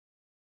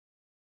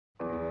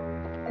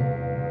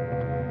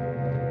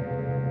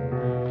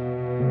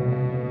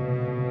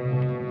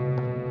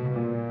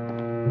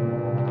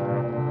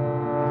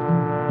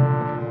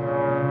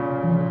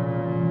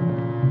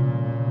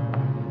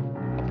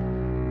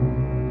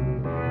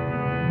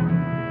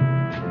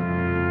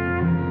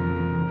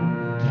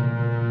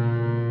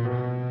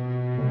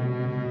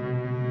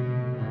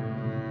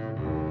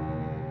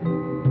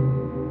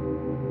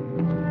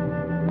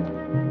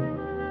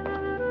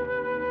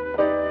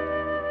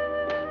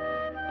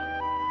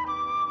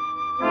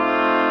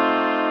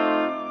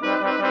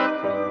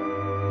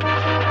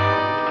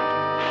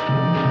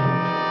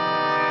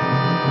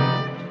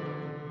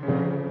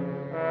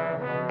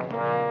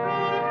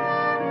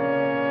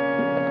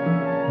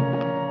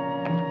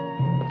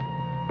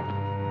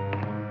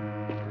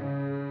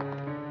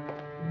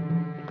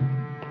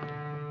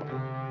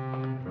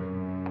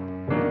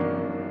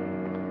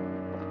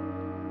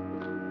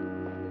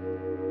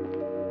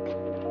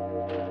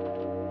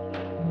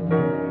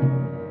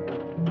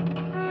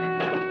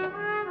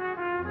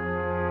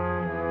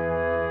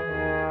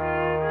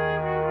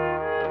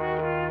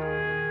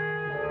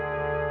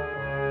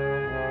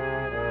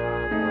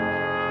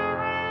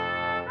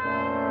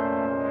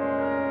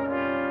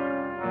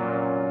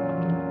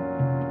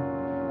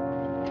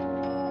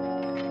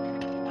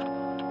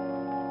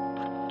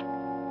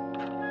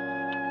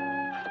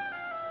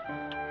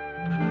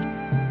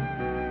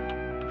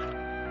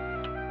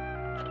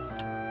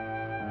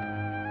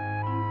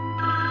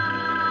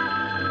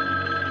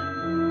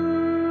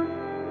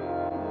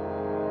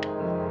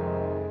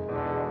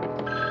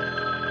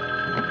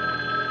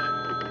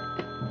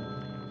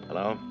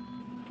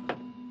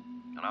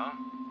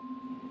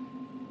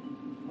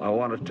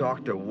to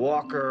talk to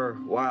Walker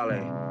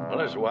Wylie. Well,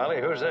 this is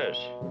Wylie. Who's this?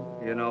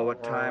 You know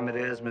what time it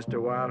is,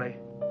 Mr. Wylie?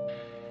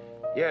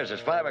 Yes,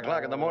 it's 5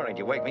 o'clock in the morning.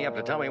 You wake me up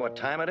to tell me what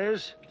time it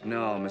is?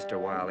 No, Mr.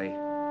 Wylie.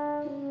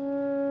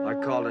 I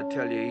called to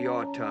tell you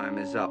your time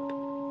is up.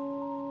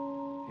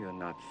 You're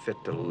not fit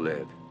to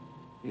live.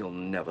 You'll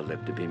never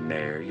live to be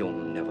mayor. You'll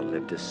never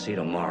live to see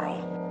tomorrow.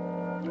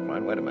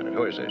 Wait a minute.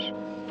 Who is this?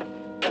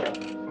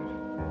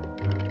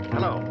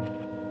 Hello.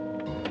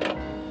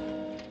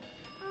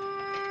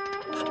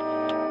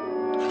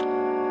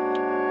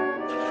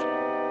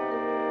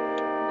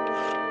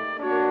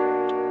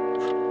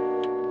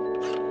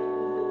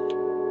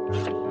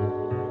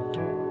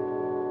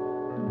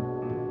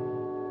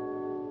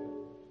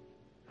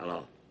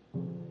 Hello.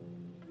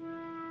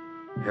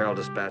 Herald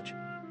Dispatch.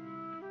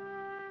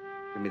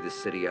 Give me the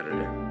city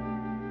editor.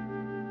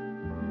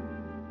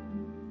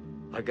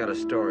 I got a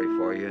story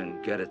for you,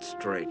 and get it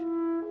straight.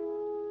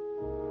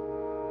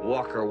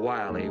 Walker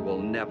Wylie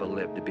will never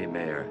live to be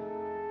mayor.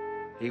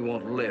 He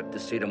won't live to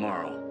see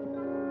tomorrow.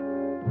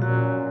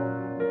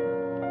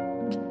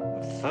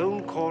 A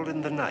phone call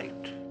in the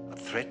night, a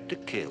threat to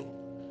kill,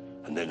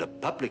 and then a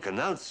public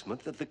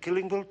announcement that the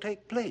killing will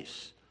take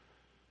place.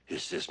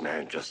 Is this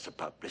man just a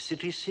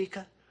publicity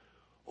seeker?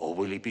 Or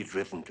will he be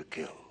driven to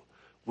kill?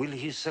 Will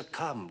he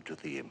succumb to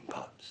the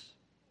impulse?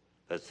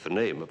 That's the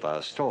name of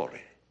our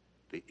story,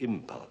 The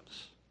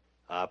Impulse.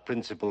 Our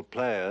principal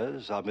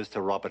players are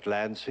Mr. Robert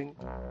Lansing,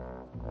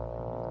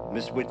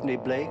 Miss Whitney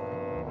Blake,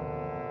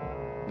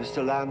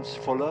 Mr. Lance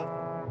Fuller,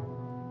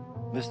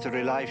 Mr.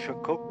 Elisha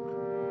Cook,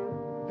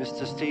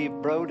 Mr. Steve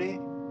Brody,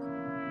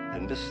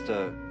 and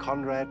Mr.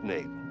 Conrad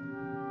Nagel.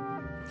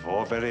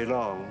 Before very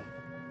long,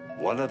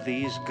 one of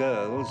these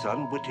girls,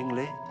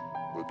 unwittingly,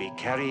 will be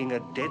carrying a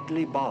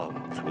deadly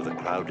bomb through the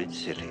crowded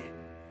city.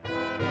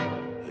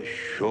 As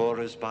sure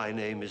as my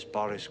name is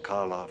Boris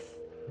Karloff,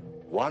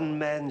 one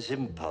man's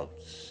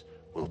impulse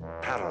will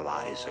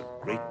paralyze a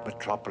great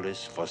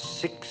metropolis for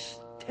 6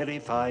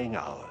 terrifying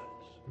hours.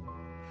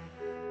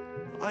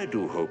 I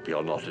do hope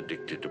you're not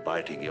addicted to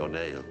biting your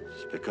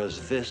nails,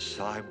 because this,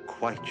 I'm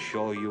quite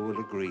sure you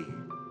will agree,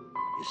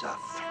 is a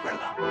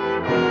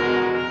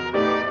thriller.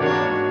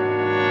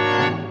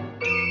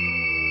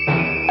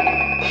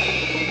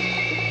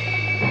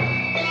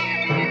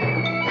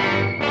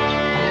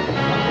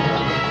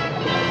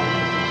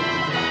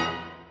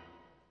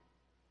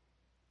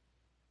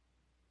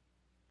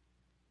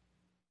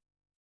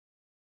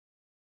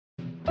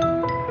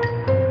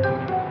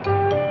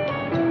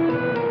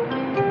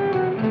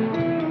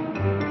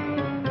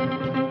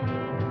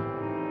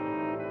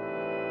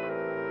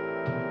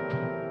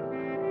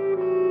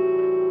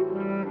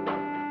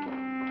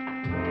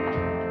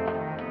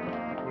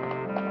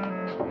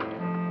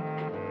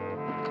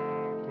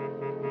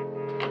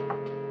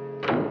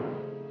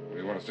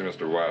 See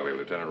Mr. Wylie,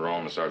 Lieutenant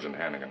Rome, Sergeant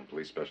Hannigan,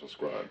 Police Special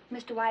Squad.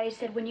 Mr. Wylie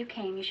said when you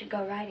came, you should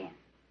go right in.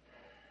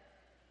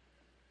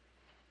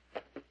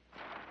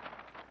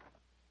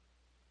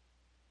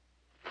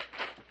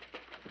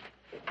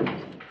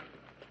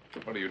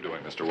 What are you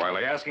doing, Mr.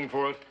 Wylie? Asking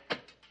for it?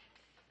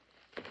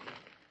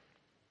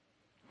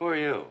 Who are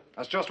you?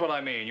 That's just what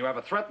I mean. You have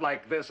a threat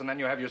like this, and then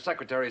you have your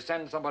secretary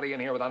send somebody in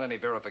here without any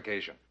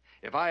verification.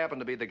 If I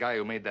happened to be the guy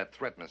who made that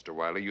threat, Mr.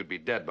 Wylie, you'd be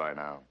dead by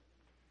now.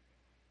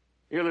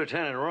 You're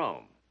Lieutenant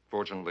Rome.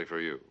 Fortunately for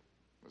you,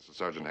 this is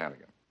Sergeant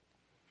Hannigan.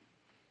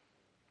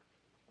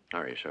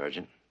 How are you,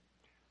 Sergeant?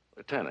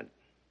 Lieutenant,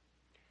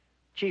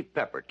 Chief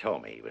Pepper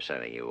told me he was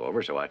sending you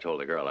over, so I told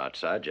the girl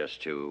outside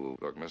just to...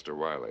 Look, Mr.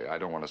 Wylie, I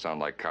don't want to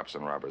sound like cops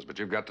and robbers, but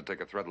you've got to take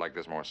a threat like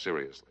this more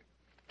seriously.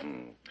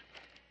 You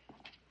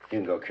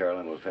can go,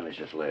 Carolyn. We'll finish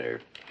this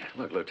later.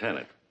 Look,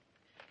 Lieutenant,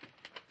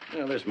 you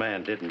know, this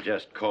man didn't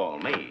just call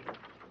me.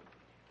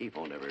 He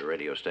phoned every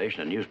radio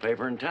station and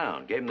newspaper in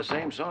town, gave him the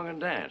same song and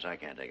dance. I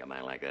can't take a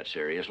man like that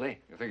seriously.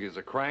 You think he's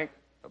a crank?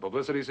 A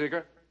publicity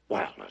seeker?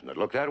 Well, doesn't it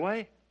look that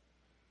way?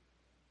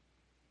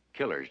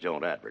 Killers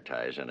don't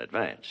advertise in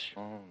advance.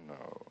 Oh,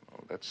 no.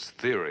 That's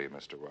theory,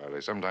 Mr.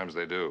 Wylie. Sometimes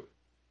they do.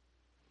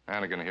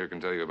 Hannigan here can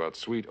tell you about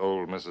sweet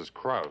old Mrs.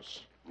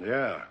 Krause.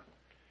 Yeah.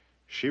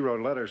 She wrote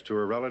letters to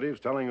her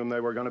relatives telling them they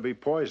were going to be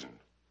poisoned.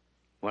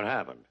 What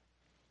happened?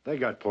 They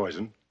got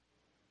poisoned.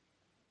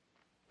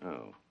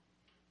 Oh.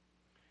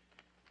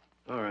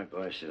 All right,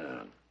 boys, sit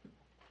down.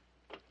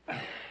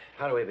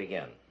 How do we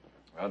begin?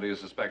 How do you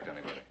suspect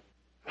anybody?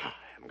 I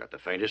haven't got the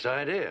faintest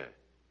idea.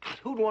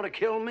 Who'd want to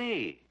kill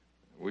me?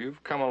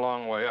 We've come a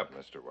long way up,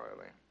 Mr.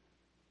 Wylie.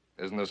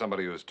 Isn't there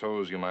somebody whose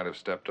toes you might have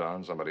stepped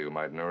on, somebody who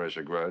might nourish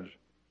a grudge?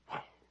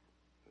 Well,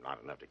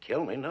 not enough to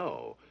kill me,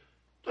 no.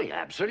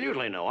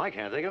 Absolutely no. I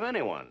can't think of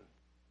anyone.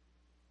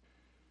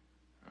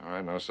 All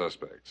right, no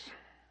suspects.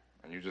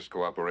 And you just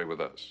cooperate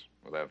with us.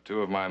 We'll have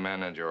 2 of my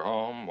men at your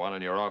home, 1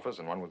 in your office,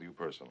 and 1 with you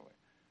personally.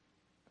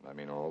 And I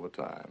mean all the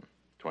time,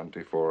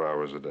 24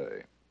 hours a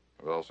day.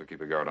 We'll also keep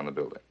a guard on the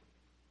building.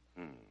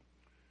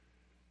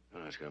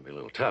 Well, that's going to be a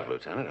little tough,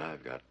 Lieutenant.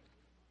 I've got,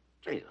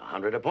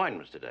 100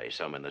 appointments today.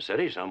 Some in the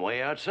city, some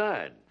way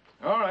outside.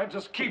 All right,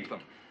 just keep them.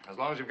 As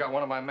long as you've got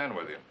 1 of my men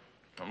with you.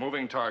 A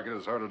moving target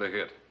is harder to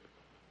hit.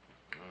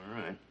 All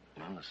right.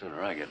 Well, the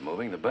sooner I get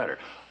moving, the better.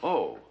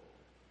 Oh,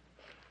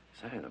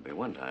 say, there'll be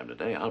one time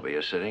today I'll be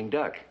a sitting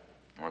duck.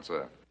 What's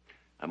that?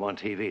 I'm on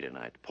TV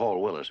tonight.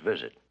 Paul Willis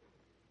visit.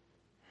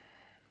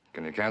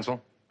 Can you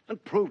cancel?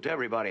 And prove to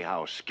everybody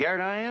how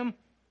scared I am?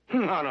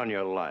 Not on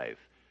your life.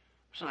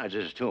 Besides,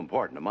 this is too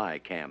important to my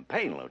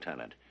campaign,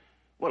 Lieutenant.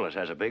 Willis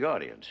has a big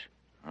audience.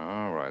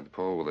 All right, the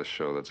Paul Willis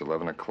show. That's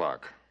 11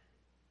 o'clock.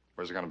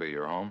 Where's it going to be?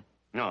 Your home?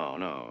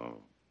 No.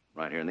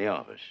 Right here in the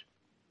office.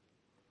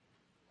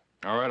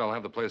 All right, I'll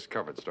have the place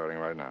covered starting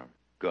right now.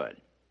 Good.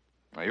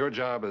 Now, your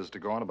job is to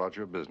go on about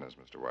your business,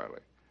 Mr.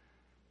 Wylie.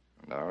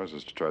 And ours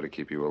is to try to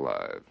keep you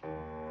alive.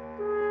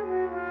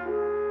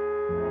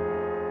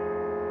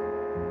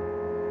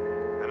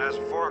 And as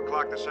of 4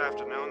 o'clock this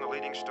afternoon, the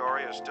leading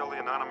story is still the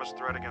anonymous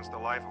threat against the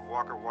life of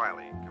Walker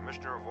Wylie,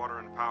 Commissioner of Water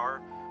and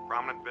Power,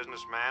 prominent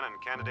businessman, and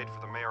candidate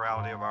for the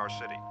mayoralty of our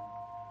city.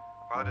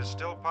 While it is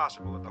still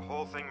possible that the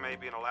whole thing may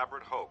be an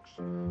elaborate hoax,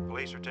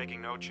 police are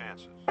taking no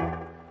chances.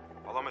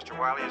 Although Mr.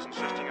 Wylie is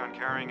insisting on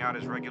carrying out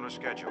his regular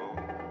schedule,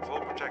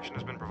 full protection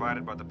has been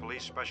provided by the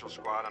police special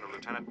squad under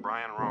Lieutenant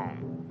Brian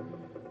Rome.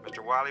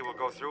 Mr. Wylie will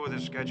go through with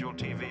his scheduled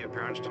TV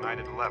appearance tonight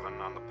at 11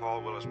 on the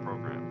Paul Willis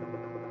program.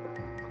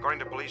 According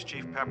to Police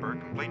Chief Pepper,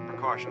 complete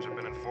precautions have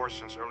been enforced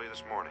since early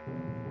this morning.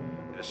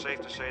 It is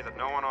safe to say that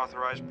no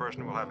unauthorized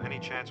person will have any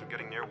chance of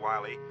getting near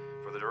Wylie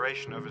for the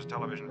duration of his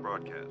television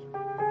broadcast.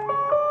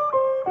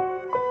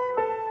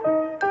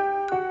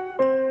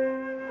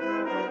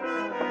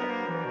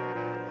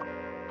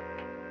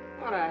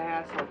 What a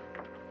hassle.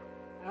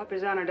 I hope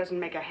His Honor doesn't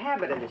make a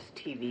habit of this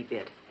TV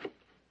bit.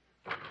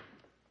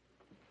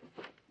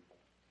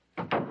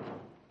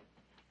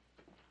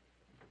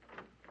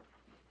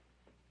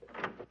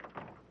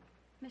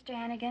 Mr.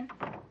 Hannigan,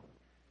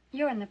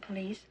 you're in the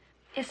police.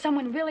 Is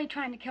someone really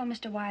trying to kill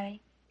Mr.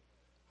 Wylie?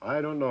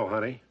 I don't know,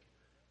 honey.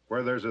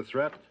 Where there's a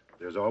threat,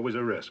 there's always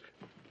a risk.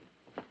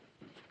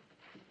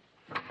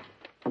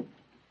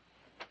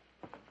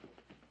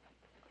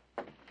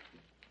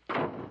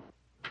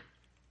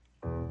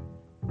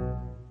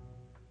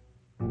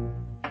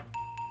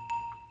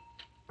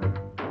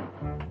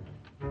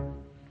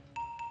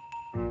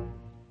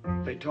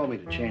 They told me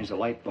to change the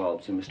light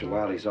bulbs in Mr.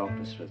 Wylie's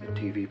office for the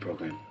TV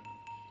program.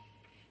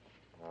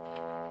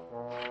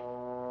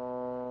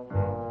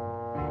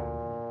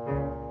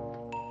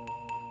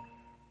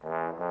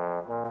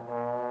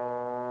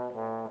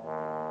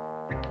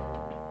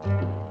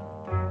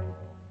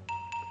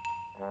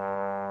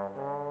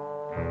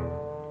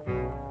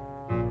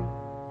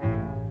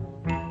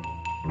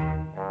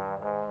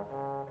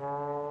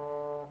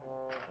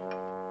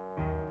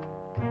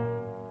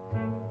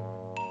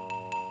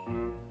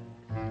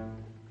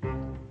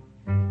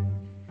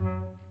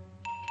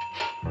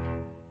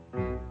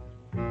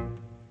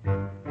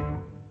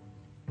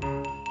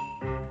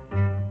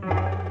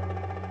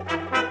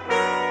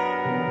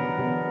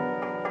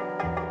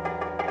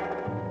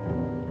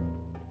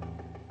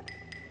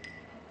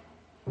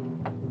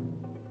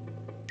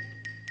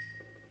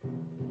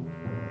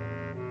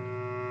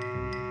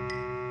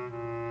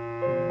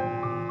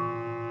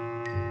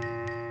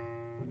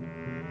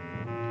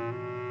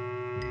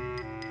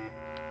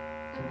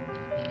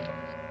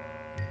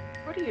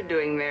 What are you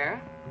doing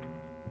there?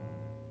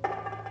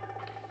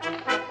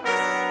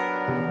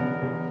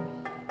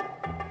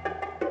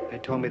 They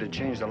told me to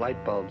change the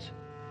light bulbs.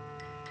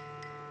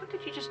 What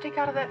did you just take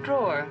out of that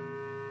drawer?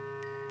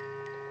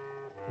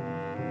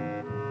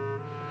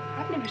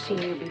 I've never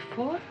seen you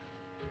before.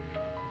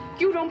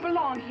 You don't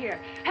belong here.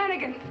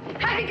 Hannigan!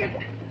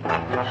 Hannigan!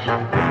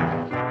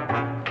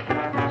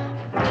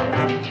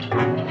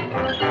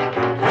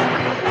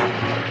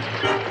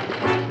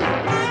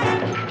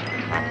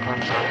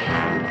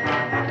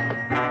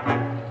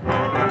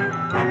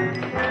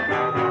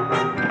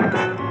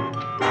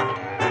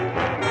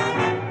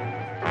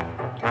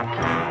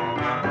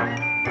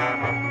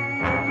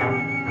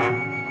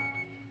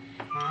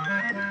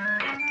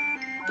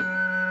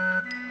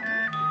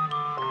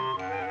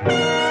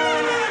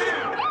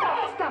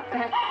 Stop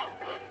that.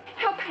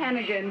 Help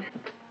Hannigan.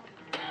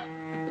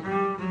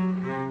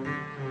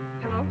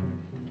 Hello?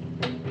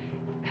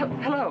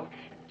 Hello.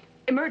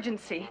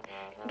 Emergency.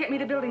 Get me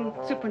to building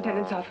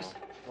superintendent's office.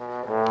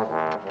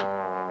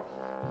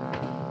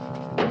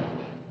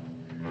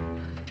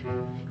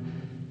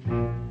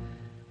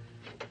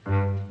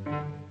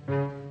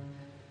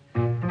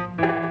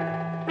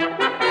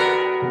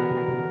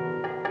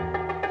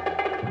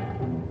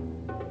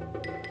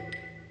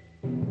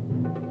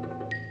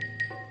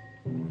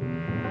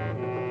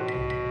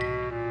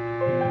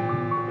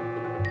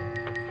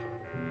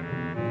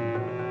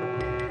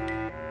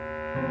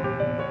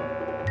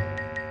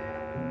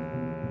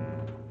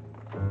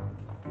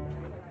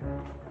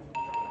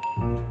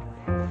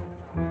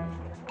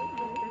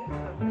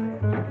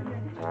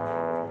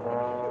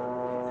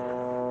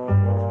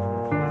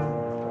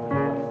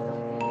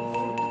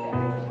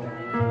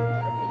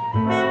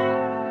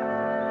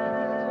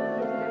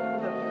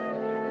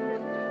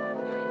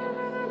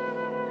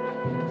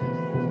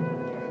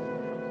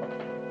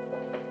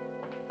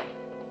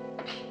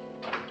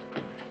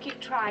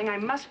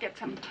 dying. I must get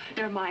some.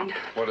 Never mind.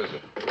 What is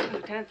it?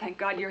 Lieutenant, thank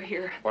God you're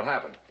here. What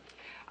happened?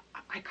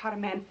 I caught a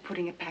man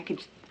putting a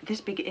package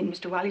this big in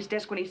Mr. Wylie's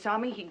desk. When he saw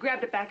me, he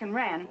grabbed it back and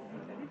ran.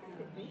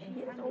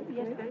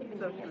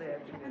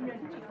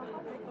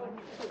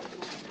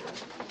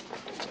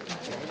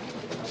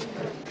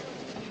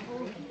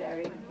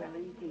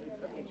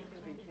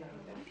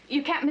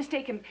 You can't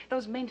mistake him.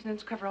 Those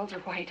maintenance coveralls are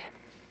white.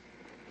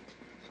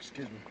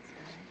 Excuse me.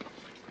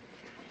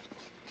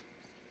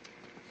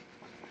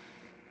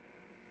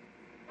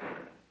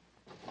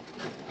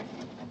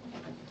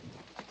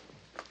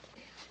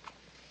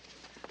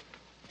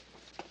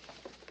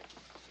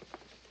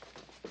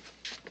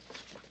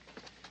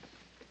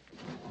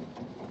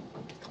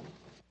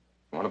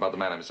 What about the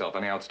man himself?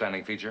 Any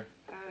outstanding feature?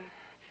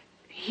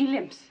 He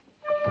limps.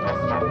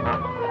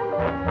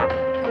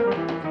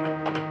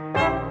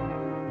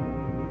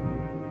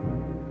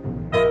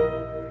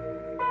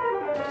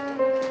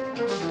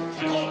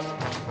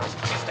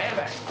 Stand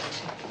back.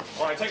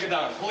 All right, take it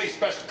down. Police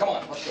special. Come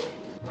on, let's go.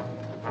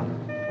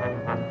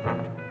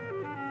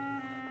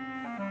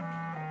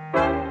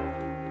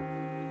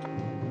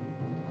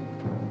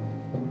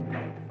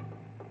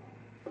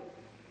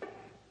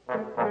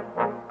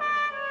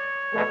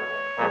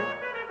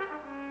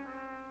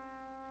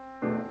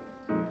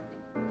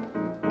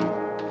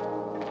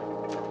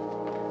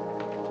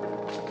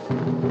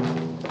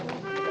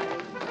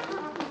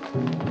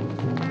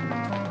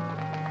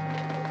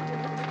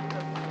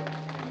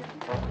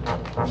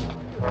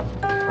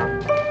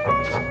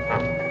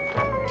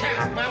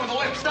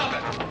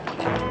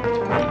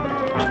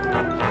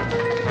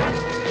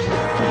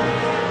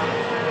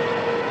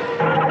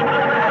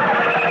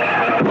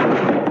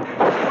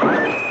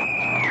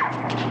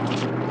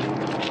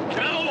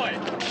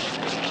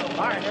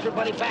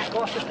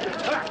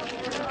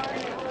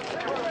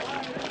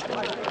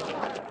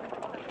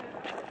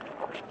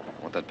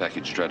 That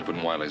package you tried to put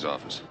in Wylie's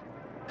office.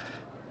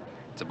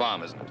 It's a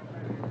bomb, isn't it?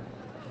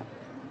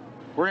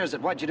 Where is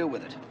it? What'd you do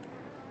with it?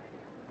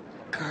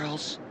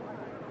 Girls.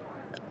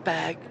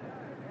 Bag.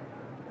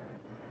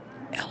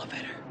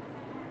 Elevator.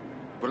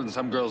 Put it in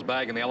some girl's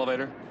bag in the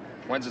elevator?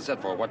 When's it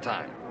set for? What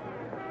time?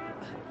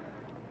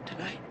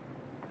 Tonight.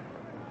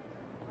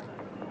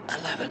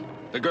 11.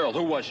 The girl,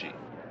 who was she?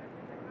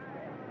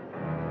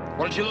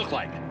 What did she look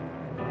like?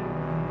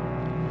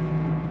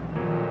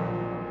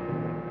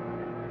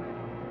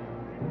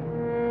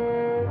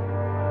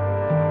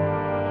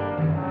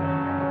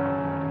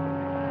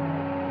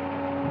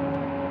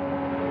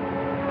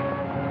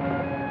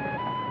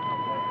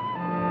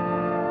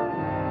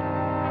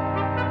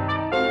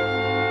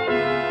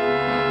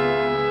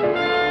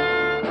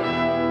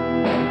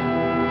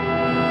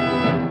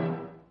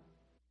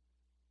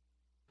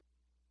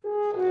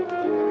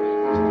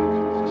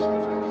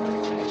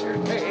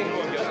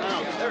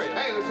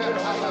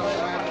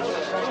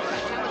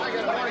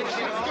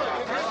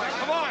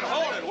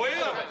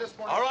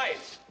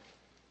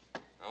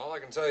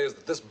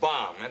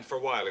 For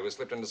Wylie was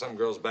slipped into some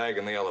girl's bag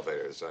in the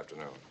elevator this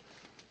afternoon.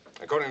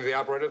 According to the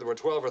operator, there were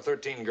 12 or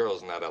 13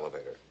 girls in that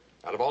elevator.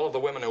 Out of all of the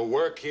women who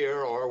work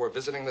here or were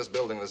visiting this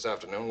building this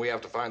afternoon, we have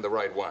to find the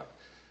right one.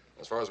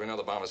 As far as we know,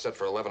 the bomb is set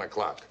for 11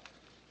 o'clock.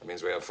 That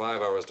means we have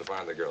 5 hours to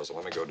find the girl, so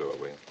let me go do it,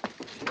 will you?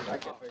 I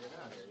can't figure it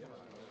out.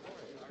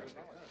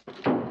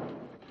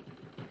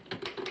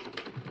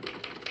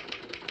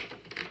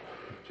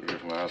 Did you hear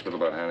from the hospital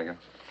about Hannigan?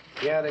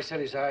 Yeah, they said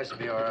his eyes will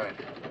be all right.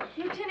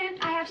 Lieutenant,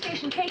 I have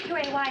station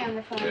K2AY on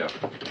the phone. Yeah.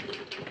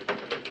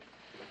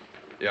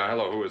 Yeah,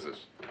 hello, who is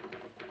this?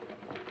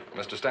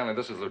 Mr. Stanley,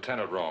 this is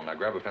Lieutenant Rome. Now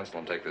grab a pencil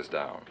and take this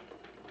down.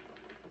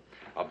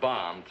 A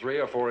bomb, 3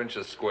 or 4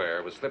 inches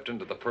square, was slipped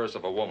into the purse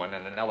of a woman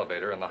in an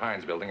elevator in the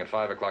Heinz building at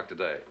 5 o'clock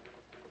today.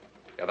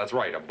 Yeah, that's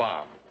right, a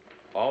bomb.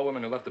 All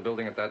women who left the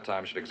building at that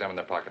time should examine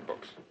their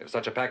pocketbooks. If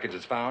such a package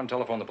is found,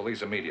 telephone the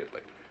police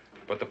immediately.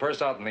 Put the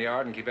purse out in the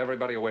yard and keep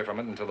everybody away from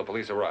it until the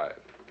police arrive.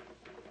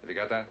 Have you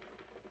got that?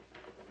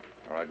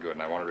 All right, good.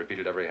 And I want it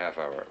repeated every half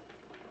hour.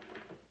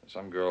 There's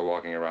some girl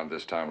walking around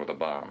this town with a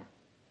bomb.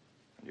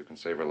 And you can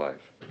save her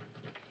life.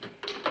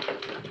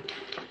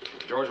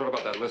 George, what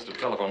about that list of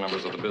telephone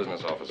numbers of the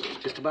business offices?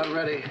 Just about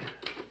ready.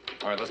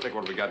 All right, let's take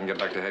what we got and get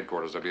back to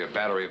headquarters. There'll be a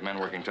battery of men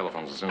working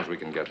telephones as soon as we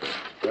can get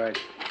there. Right.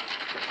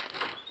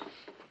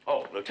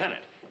 Oh,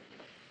 Lieutenant.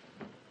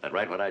 That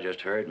right what I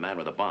just heard? Man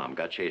with a bomb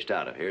got chased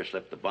out of here,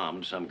 slipped the bomb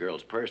in some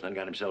girl's purse, and then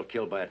got himself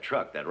killed by a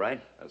truck. That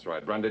right? That's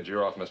right. Brundage,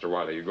 you're off, Mr.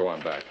 Wylie. You go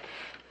on back.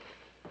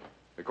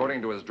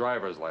 According to his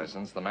driver's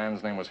license, the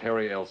man's name was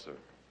Harry Elser.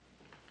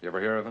 You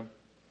ever hear of him?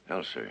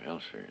 Elser.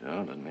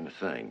 No, doesn't mean a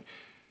thing.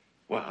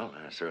 Well,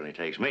 that certainly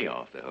takes me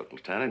off the hook,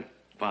 Lieutenant.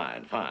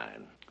 Fine.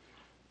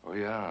 Oh,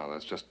 yeah,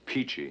 that's just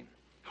peachy.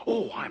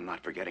 Oh, I'm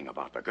not forgetting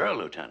about the girl,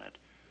 Lieutenant.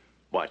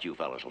 But you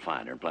fellas will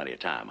find her in plenty of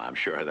time, I'm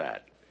sure of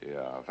that.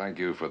 Yeah, thank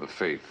you for the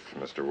faith,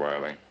 Mr.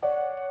 Wylie.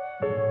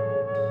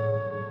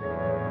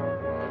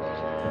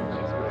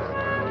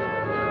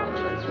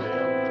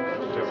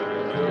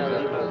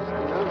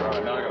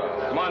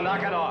 Come on,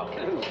 knock it off.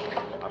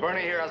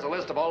 Bernie here has a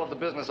list of all of the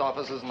business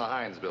offices in the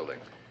Heinz building.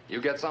 You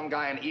get some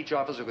guy in each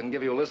office who can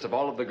give you a list of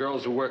all of the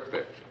girls who work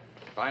there.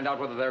 Find out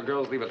whether their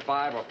girls leave at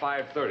 5 or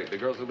 5:30. The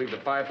girls who leave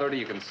at 5:30,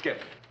 you can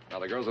skip. Now,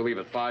 the girls who leave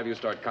at 5, you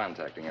start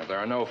contacting. If there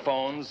are no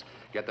phones,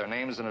 get their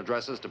names and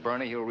addresses to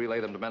Bernie. He'll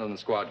relay them to men in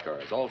squad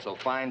cars. Also,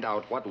 find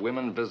out what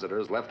women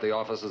visitors left the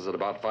offices at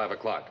about 5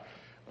 o'clock.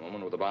 A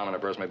woman with a bomb in her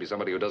purse may be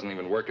somebody who doesn't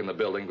even work in the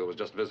building but was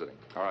just visiting.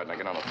 All right, now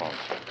get on the phone.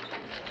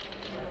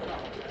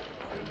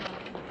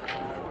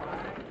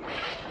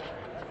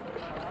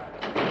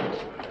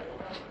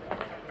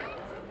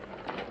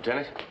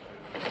 Lieutenant?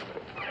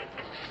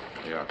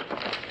 Yeah.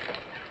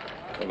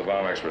 What the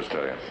bomb experts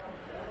tell you?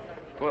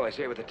 Well, they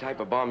say with the type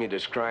of bomb you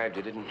described,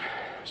 it isn't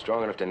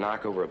strong enough to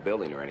knock over a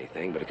building or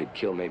anything, but it could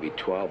kill maybe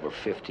 12 or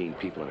 15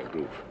 people in a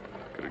group.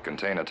 Could it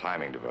contain a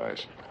timing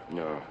device?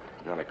 No,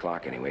 not a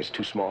clock anyway. It's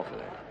too small for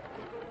that.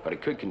 But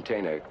it could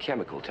contain a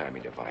chemical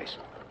timing device.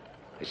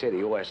 They say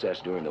the OSS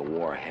during the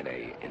war had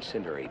a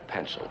incendiary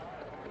pencil.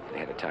 They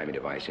had a timing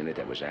device in it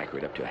that was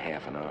accurate up to a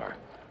half an hour.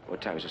 What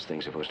time is this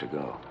thing supposed to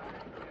go?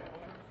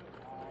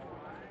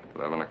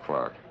 11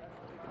 o'clock.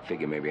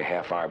 Figure maybe a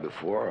half hour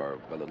before or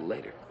a little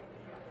later.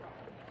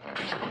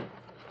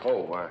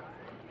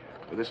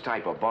 With this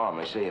type of bomb,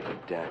 they say if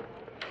it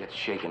gets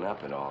shaken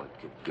up and all, it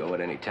could go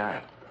at any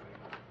time.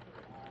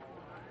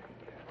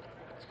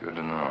 It's good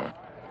to know.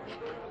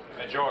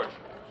 Hey, George.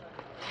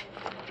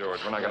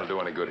 George, we're not going to do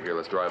any good here.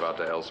 Let's drive out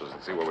to Elsa's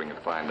and see what we can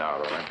find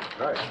out, all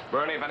right? All right.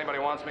 Bernie, if anybody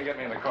wants me, get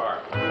me in the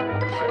car.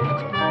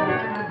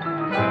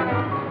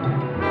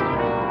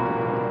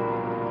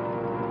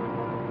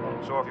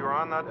 So if you were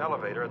on that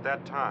elevator at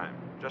that time,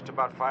 just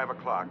about 5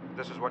 o'clock,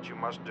 this is what you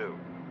must do.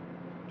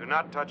 Do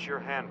not touch your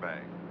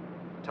handbag.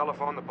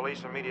 Telephone the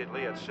police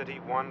immediately at City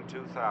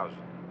 1-2000.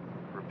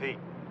 Repeat,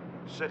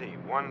 City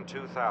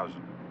 1-2000.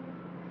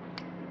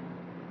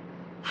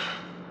 I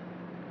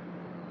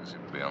seem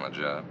to be on the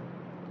job.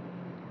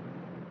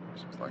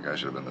 Seems like I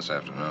should have been this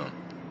afternoon.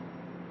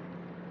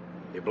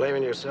 You're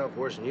blaming yourself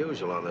worse than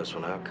usual on this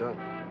one, how come?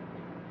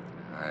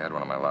 I had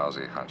one of my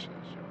lousy hunches,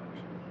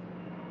 George.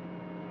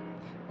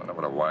 Went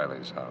over to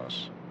Wylie's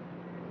house.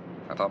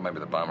 I thought maybe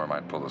the bomber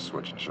might pull the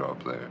switch and show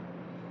up there.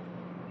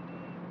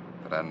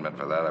 If it hadn't been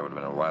for that, I would have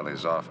been in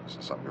Wylie's office,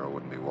 and some girl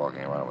wouldn't be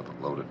walking around with a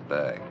loaded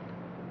bag.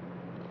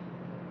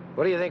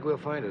 What do you think we'll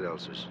find at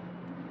Elsa's?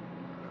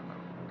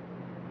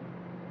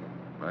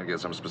 I get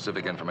some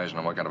specific information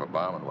on what kind of a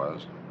bomb it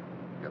was.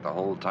 Get the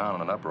whole town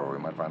in an uproar, we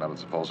might find out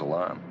it's a false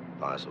alarm.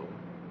 Possible.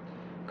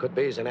 Could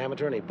be he's an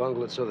amateur and he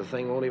bungled it so the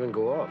thing won't even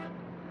go off.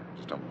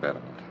 Just don't bet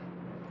on it.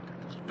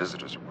 Those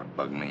visitors are what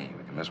bug me.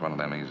 We can miss one of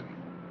them easy.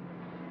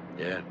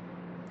 Yeah?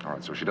 All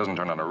right, so she doesn't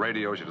turn on her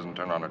radio, she doesn't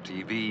turn on her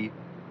TV.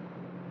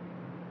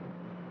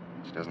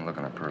 She doesn't look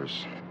in her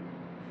purse.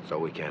 So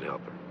we can't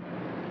help her.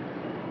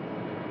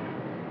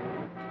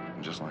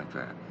 And just like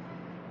that.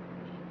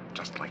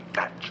 Just like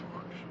that, George.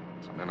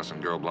 Some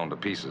innocent girl blown to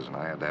pieces, and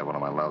I had to have one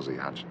of my lousy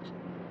hunches.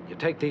 You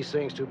take these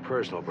things too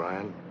personal,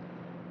 Brian.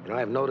 You know,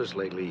 I've noticed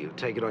lately you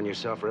take it on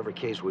yourself for every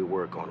case we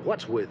work on.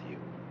 What's with you?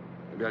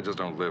 Maybe I just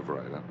don't live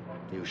right, huh?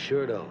 You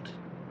sure don't.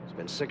 It's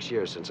been 6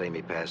 years since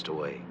Amy passed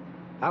away.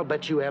 I'll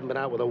bet you haven't been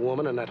out with a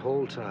woman in that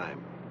whole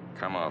time.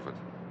 Come off it.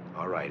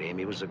 All right,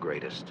 Amy was the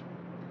greatest.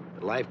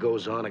 But life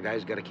goes on, a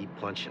guy's got to keep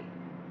punching.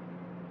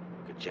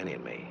 Look at Jenny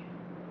and me.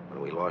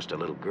 When we lost a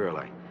little girl,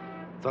 I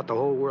thought the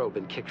whole world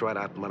had been kicked right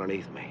out from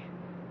underneath me.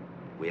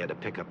 We had to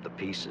pick up the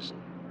pieces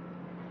and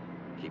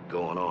keep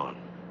going on.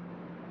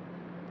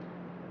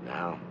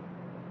 Now,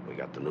 we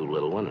got the new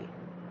little one, and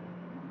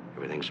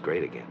everything's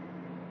great again.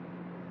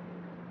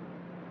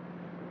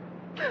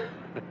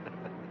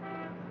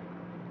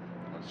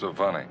 What's so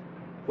funny?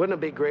 Wouldn't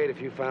it be great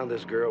if you found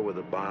this girl with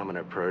a bomb in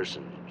her purse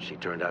and she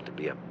turned out to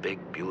be a big,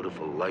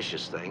 beautiful,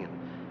 luscious thing? And,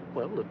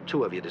 well, the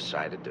two of you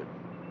decided to...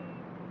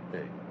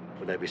 Hey,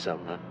 would that be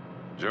something, huh?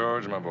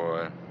 George, my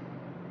boy.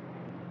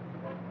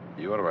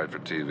 You ought to write for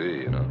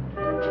TV, you know.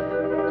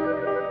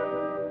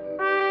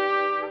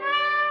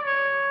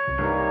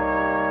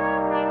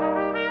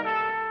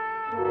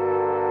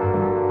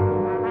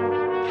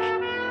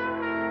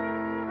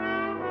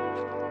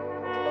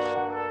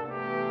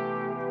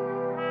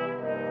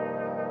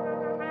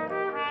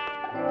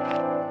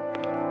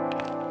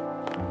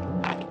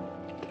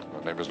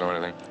 What neighbors know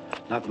anything?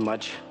 Nothing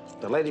much.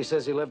 The lady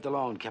says he lived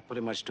alone, kept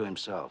pretty much to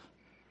himself.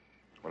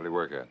 What did he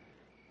work at?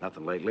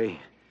 Nothing lately.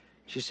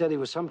 She said he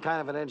was some kind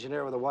of an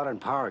engineer with a water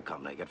and power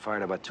company. Got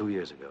fired about 2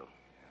 years ago.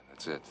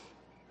 That's it.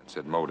 That's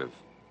it. Motive.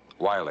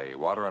 Wylie,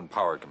 water and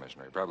power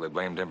commissioner. He probably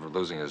blamed him for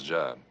losing his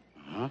job.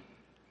 Huh?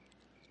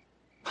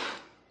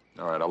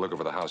 All right, I'll look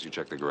over the house. You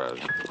check the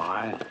garage. All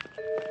right.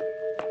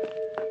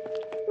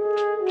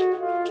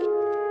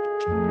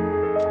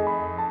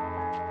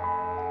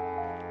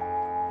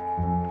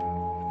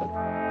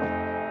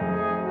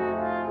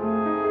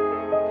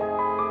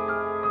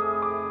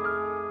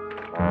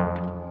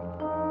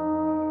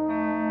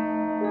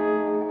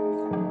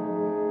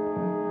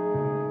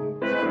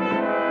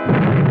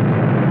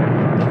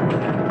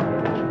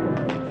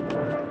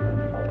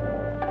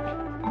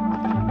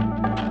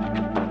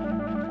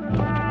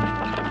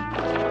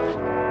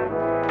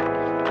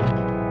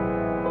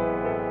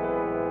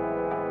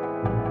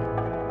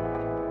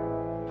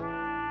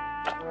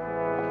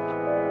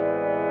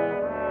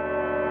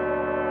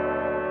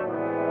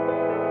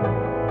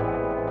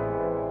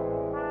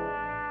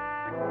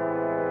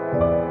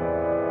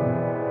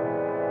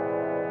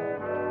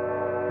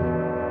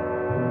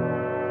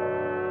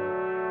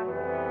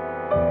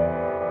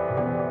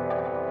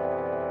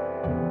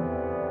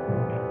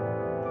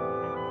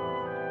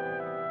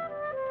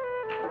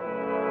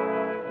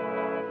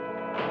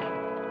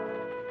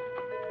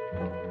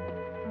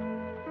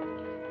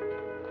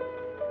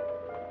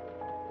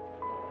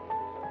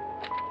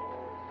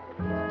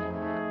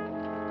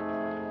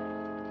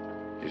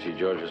 You see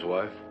George's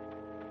wife?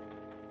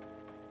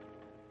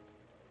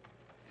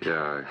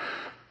 Yeah, I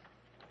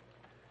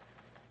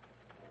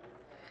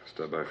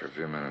stopped by for a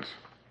few minutes.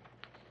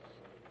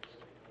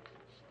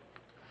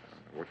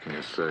 What can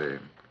you say?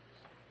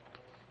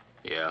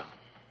 Yeah.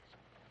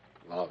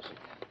 Lousy.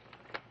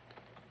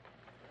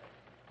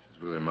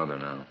 She's with her mother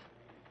now.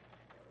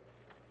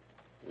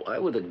 Why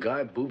would the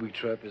guy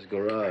booby-trap his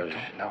garage?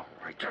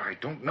 I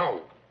don't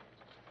know.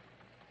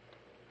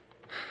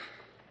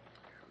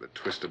 With a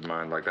twisted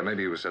mind like that,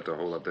 maybe he was set to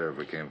hole up there if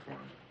we came for him.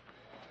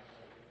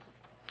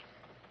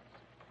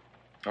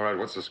 All right,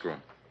 what's the score?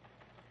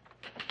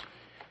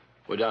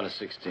 We're down to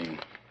 16.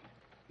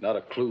 Not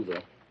a clue,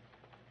 though.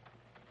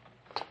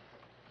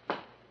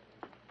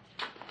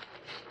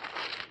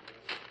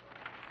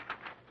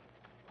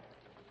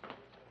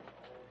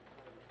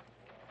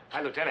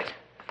 Hi, Lieutenant.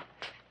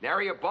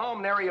 Nary a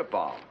bomb, nary a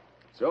bomb.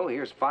 So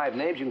here's 5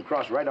 names you can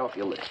cross right off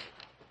your list.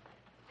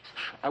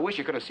 I wish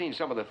you could have seen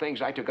some of the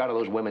things I took out of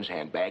those women's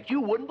handbags.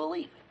 You wouldn't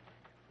believe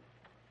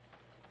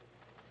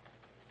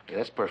it. Yeah,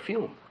 that's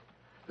perfume.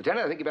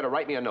 Lieutenant, I think you better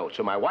write me a note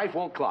so my wife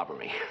won't clobber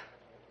me.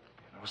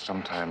 You know,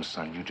 sometimes,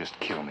 son, you just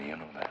kill me, you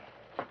know that.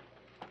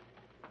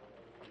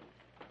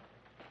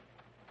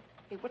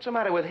 Hey, what's the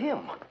matter with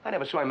him? I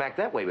never saw him act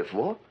that way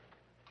before.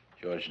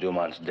 George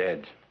Dumont's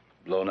dead.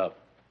 Blown up.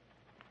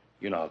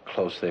 You know how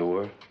close they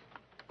were.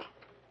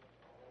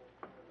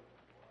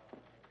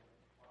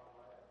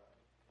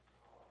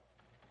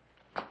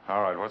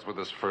 All right, what's with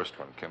this first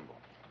one, Kimball?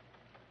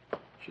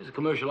 She's a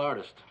commercial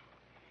artist.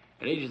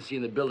 An agency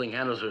in the building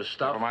handles her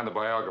stuff. Never mind the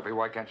biography.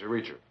 Why can't you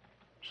reach her?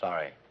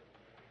 Sorry.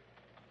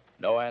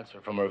 No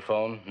answer from her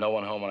phone. No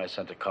one home when I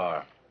sent a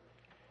car.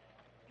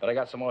 But I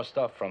got some more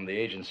stuff from the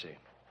agency.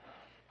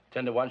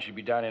 10 to 1, she'd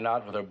be dining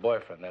out with her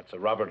boyfriend. That's a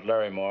Robert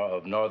Larrymore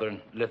of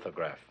Northern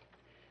Lithograph.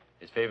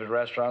 His favorite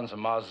restaurants are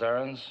Ma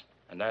Zarin's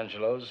and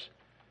Angelo's,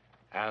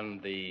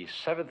 and the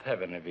Seventh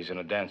Heaven if he's in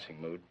a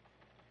dancing mood.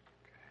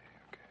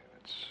 Okay,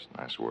 that's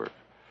nice work.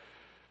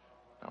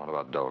 Now, what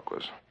about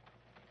Delquist?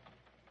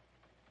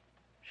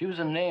 She was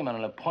a name on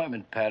an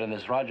appointment pad in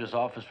this Rogers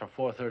office for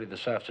 4:30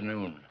 this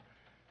afternoon.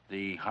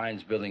 The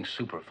Hines Building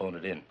super phoned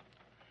it in.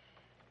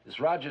 This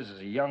Rogers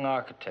is a young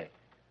architect.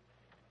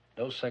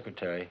 No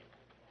secretary,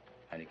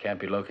 and he can't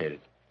be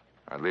located.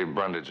 I'd leave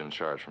Brundage in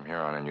charge from here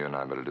on, and you and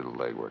I better do the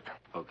legwork.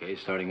 Okay,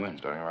 starting when?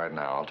 Starting right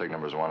now. I'll take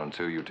numbers 1 and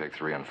 2, you take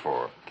 3 and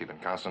 4. Keep in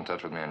constant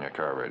touch with me on your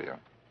car radio.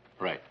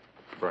 Right.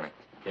 Bernie.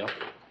 Yep.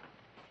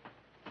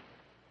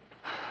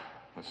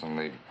 Listen,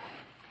 the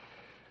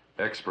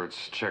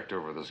experts checked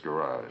over this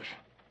garage.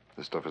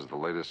 This stuff is the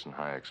latest and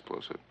high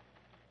explosive.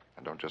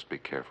 And don't just be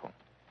careful.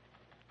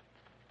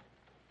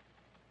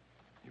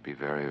 You be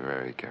very,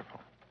 very careful.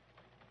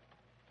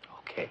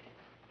 Okay.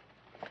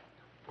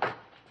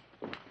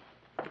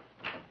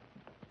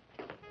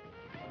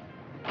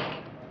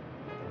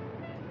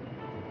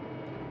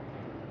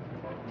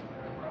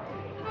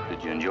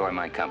 Did you enjoy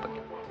my company?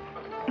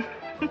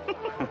 Of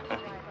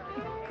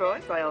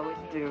course, I always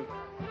do.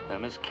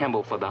 Miss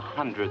Kimball, for the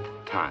 100th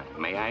time,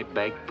 may I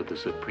beg for the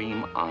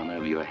supreme honor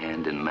of your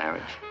hand in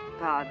marriage?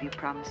 Bob, you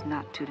promised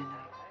not to tonight.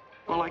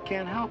 Well, I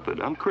can't help it.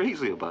 I'm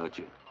crazy about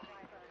you.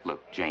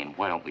 Look, Jane,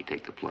 why don't we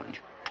take the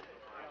plunge?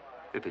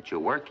 If it's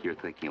your work you're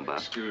thinking about...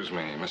 Excuse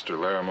me, Mr.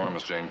 Larimore,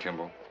 Miss Jane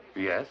Kimball.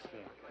 Yes?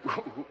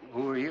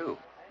 Who are you?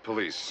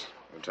 Police.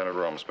 Lieutenant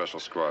Rome, Special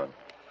Squad.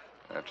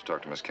 I have to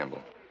talk to Miss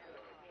Kimball.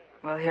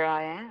 Well, here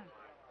I am.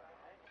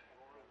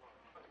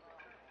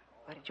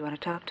 What did you want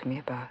to talk to me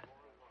about?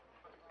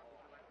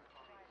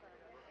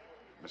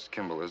 Miss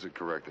Kimball, is it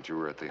correct that you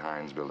were at the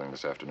Hines building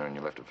this afternoon? You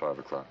left at 5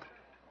 o'clock.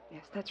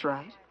 Yes, that's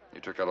right. You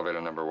took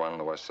elevator number 1 on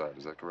the west side.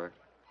 Is that correct?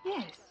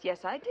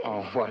 Yes, I did.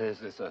 Oh, what is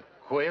this, a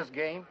quiz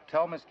game?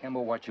 Tell Miss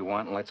Kimball what you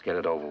want and let's get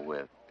it over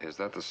with. Is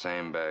that the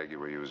same bag you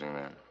were using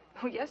then?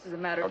 Oh, yes, as a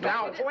matter of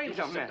Now, fact. wait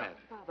a minute.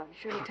 Bob, I'm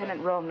sure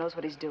Lieutenant Rome knows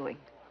what he's doing.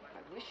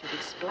 I wish you'd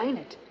explain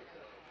it.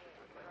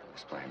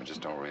 Explain, but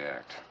just don't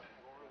react.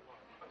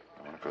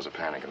 I want to cause a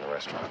panic in the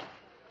restaurant.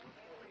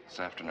 This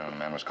afternoon, a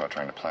man was caught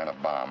trying to plant a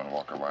bomb in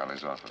Walker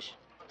Wylie's office.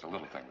 It's a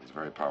little thing, but it's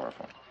very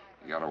powerful.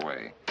 He got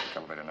away.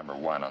 Elevator number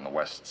 1 on the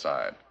west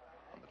side.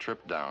 On the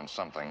trip down,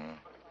 something,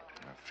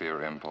 a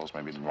fear impulse,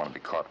 maybe he didn't want to be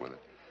caught with it,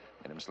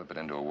 made him slip it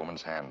into a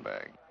woman's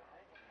handbag.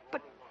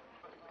 What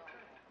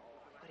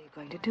are you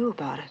going to do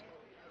about it?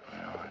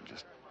 Well, I'd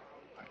just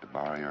like to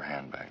borrow your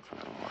handbag for a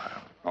little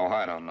while. Oh,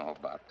 I don't know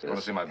about this. Want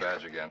to see my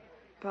badge again?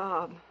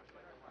 Bob.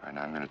 All right,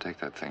 now I'm going to take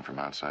that thing from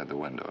outside the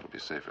window. It'll be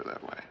safer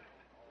that way.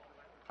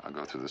 I'll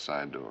go through the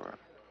side door.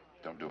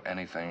 Don't do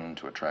anything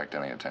to attract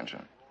any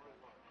attention.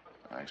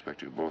 I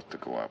expect you both to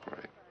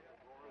cooperate.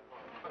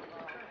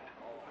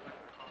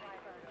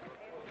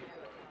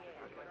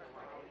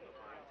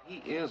 He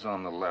is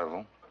on the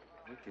level.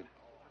 We could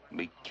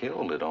be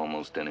killed at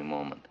almost any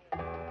moment.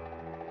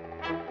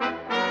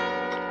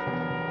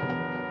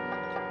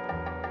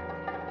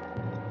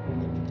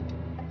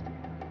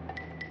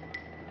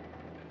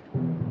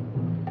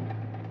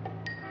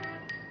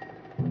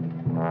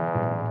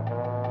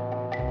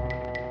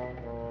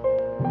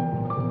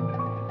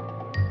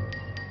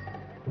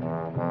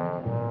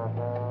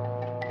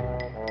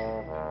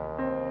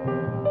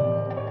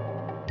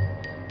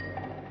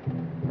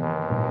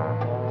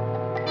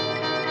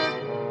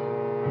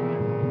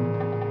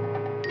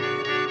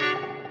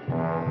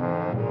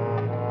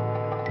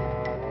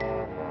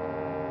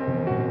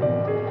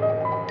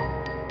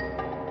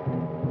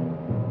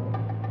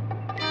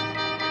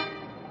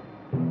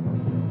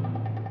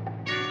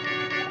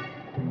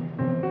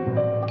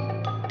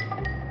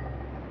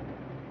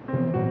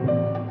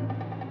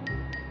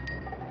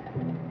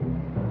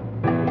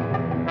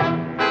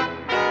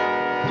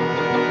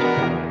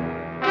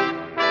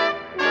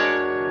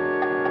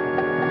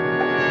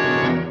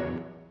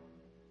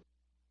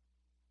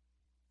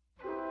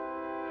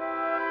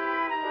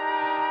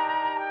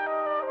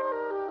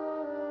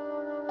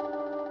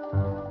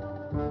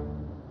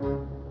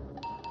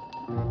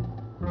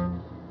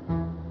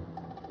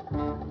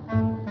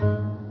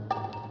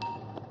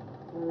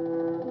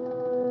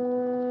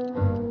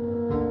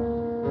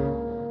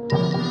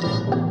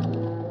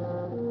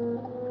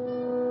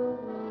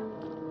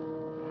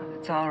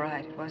 all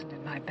right. It wasn't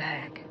in my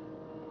bag.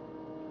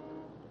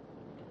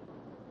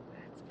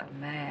 That's a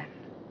man.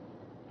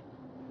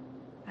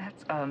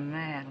 That's a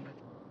man with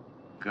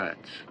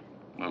Guts.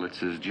 Well, it's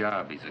his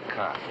job. He's a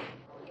cop.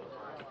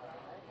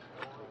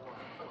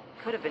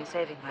 Could have been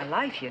saving my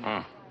life, you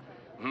know.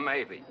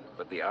 Maybe.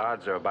 But the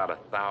odds are about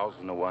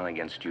 1,000 to 1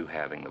 against you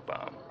having the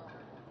bomb.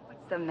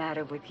 What's the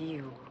matter with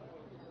you?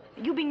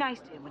 You be nice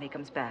to him when he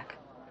comes back.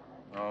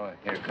 Oh,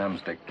 here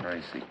comes Dick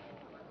Tracy.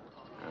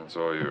 It's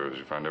all yours.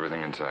 You find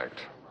everything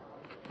intact.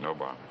 No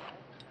bomb.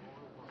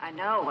 I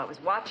know. I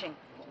was watching.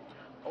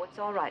 Oh, it's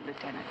all right,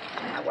 Lieutenant.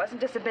 I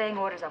wasn't disobeying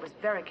orders. I was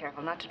very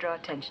careful not to draw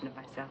attention to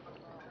myself.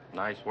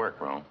 Nice work,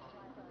 Rome.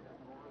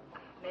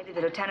 Maybe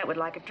the lieutenant would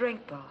like a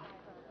drink, Bob.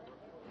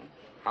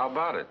 How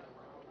about it?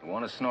 You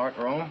want to snort,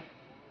 Rome?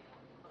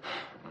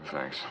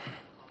 Thanks.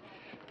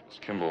 Miss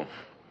Kimball,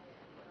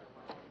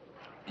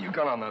 you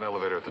got on that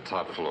elevator at the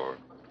top floor.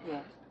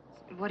 Yes.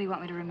 What do you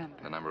want me to remember?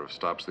 The number of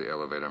stops the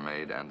elevator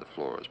made and the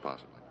floors,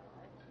 possibly.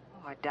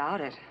 Oh, I doubt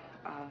it.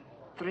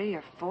 3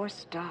 or 4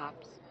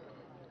 stops.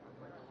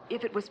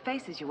 If it was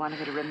faces you wanted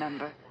me to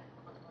remember.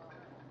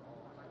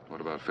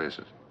 What about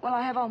faces? Well,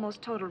 I have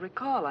almost total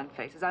recall on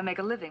faces. I make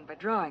a living by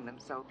drawing them,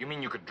 so... You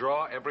mean you could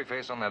draw every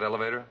face on that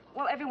elevator?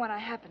 Well, everyone I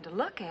happen to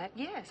look at,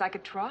 yes, I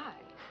could try.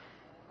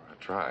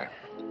 Try.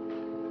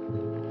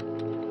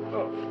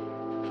 Oh,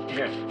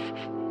 yes.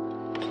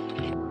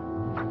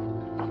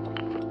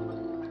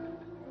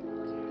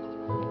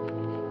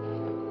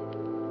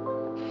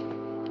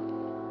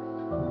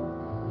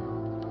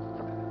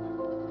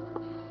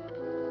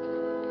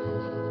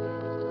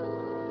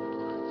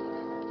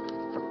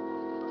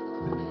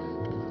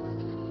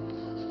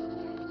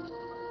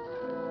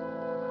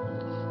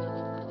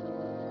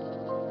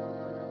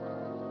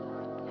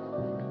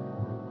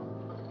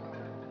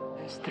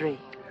 There's 3.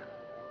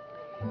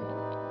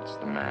 It's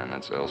the man.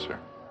 That's Elser.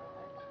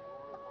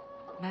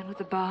 Man with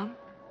the bomb?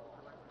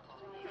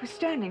 He was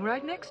standing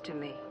right next to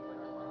me.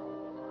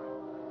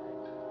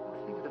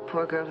 Think of the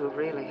poor girl who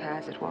really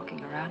has it,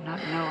 walking around not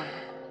knowing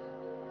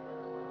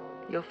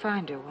it. You'll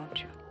find her, won't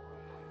you?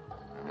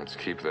 Let's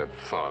keep that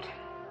thought.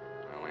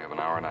 We only have an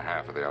hour and a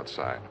half at the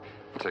outside.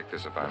 Take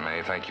this if I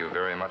may. Thank you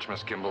very much,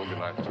 Miss Kimball. Good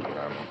night, Mr.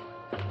 Brown.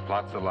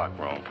 Lots of luck,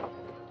 Rome.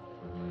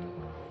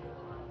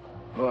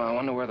 Oh, I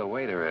wonder where the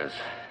waiter is.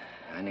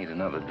 I need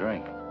another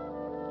drink.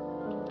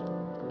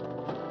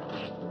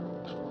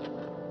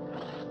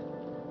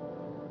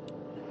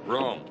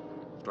 Rome.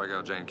 Strike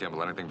out Jane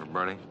Kimball. Anything for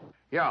Bernie?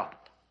 Yeah.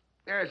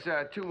 There's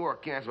 2 more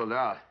canceled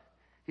out.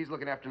 He's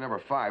looking after number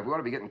 5. We ought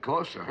to be getting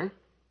closer, huh?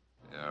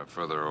 Yeah,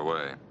 further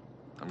away.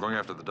 I'm going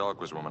after the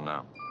Dahlquist woman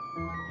now.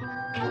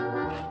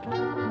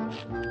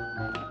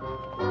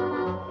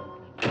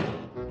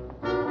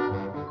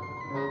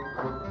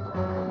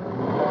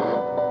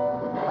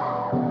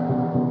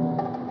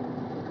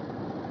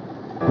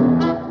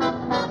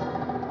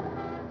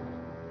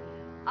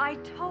 I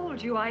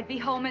told you I'd be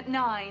home at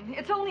 9.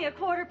 It's only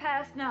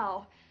 1/4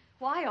 now.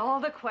 Why all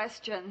the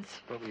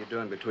questions? What were you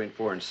doing between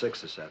 4 and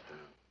 6 this afternoon?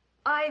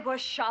 I was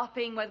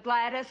shopping with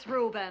Gladys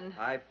Rubin.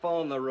 I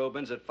phoned the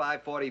Rubens at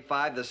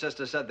 5:45. The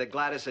sister said that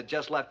Gladys had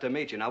just left to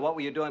meet you. Now, what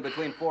were you doing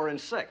between 4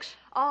 and 6?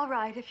 All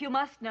right, if you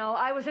must know,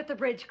 I was at the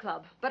bridge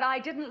club, but I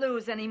didn't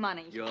lose any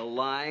money. You're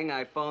lying.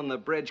 I phoned the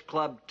bridge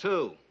club,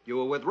 too. You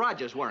were with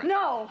Rogers, weren't you?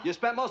 No. You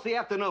spent most of the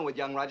afternoon with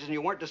young Rogers, and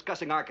you weren't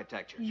discussing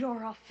architecture.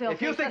 You're a filthy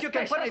If you think you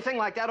can put anything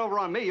like that over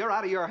on me, you're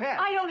out of your head.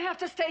 I don't have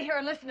to stay here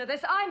and listen to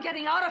this. I'm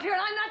getting out of here,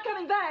 and I'm not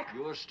coming back.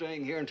 You're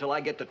staying here until I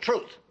get the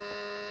truth.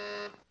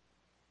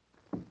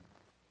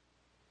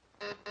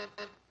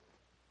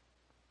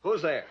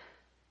 Who's there?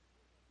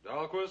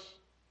 Dahlquist?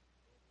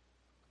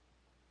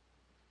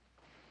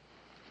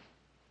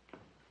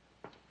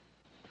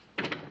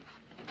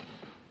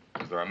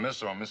 Is there a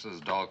Miss or Mrs.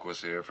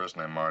 Dahlquist here? First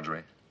name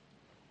Marjorie.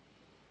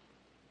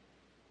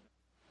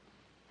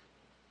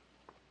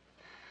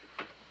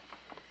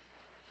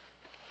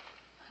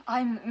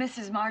 I'm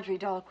Mrs. Marjorie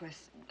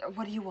Dahlquist.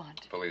 What do you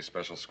want? Police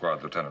Special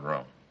Squad, Lieutenant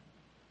Rome.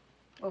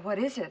 Well, what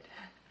is it?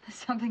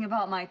 Something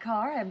about my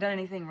car? I haven't done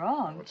anything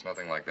wrong. Oh, it's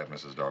nothing like that,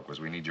 Mrs. Dahlquist.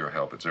 We need your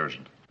help. It's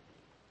urgent.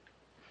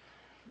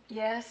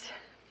 Yes.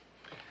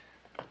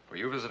 Were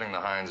you visiting the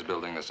Hines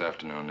building this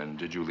afternoon, and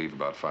did you leave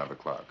about 5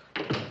 o'clock?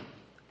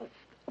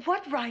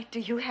 What right do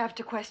you have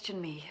to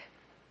question me?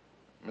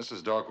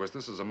 Mrs. Dahlquist,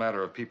 this is a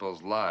matter of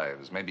people's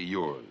lives, maybe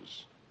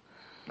yours.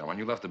 Now, when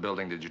you left the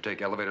building, did you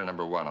take elevator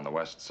number 1 on the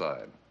west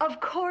side? Of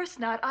course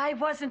not. I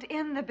wasn't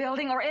in the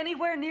building or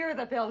anywhere near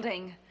the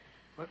building.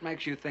 What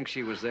makes you think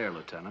she was there,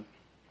 Lieutenant?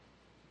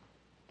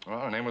 Well,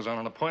 her name was on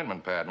an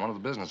appointment pad in one of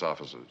the business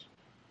offices.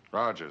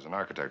 Rogers, an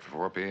architect, for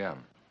 4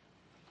 p.m.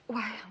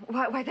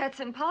 Why,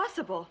 that's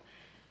impossible.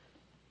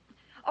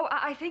 Oh,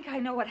 I think I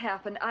know what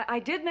happened. I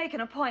did make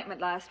an appointment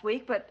last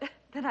week, but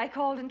then I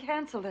called and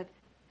canceled it.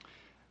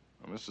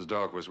 Well, Mrs.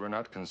 Dahlquist, we're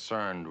not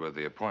concerned with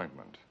the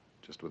appointment,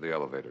 just with the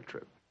elevator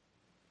trip.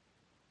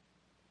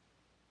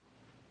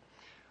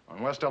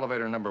 On West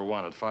Elevator number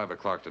 1 at 5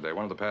 o'clock today,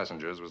 one of the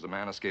passengers was the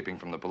man escaping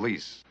from the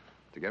police.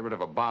 To get rid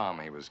of a bomb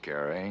he was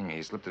carrying,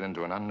 he slipped it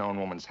into an unknown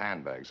woman's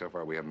handbag. So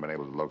far, we haven't been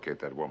able to locate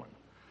that woman.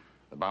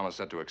 The bomb is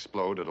set to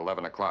explode at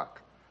 11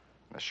 o'clock.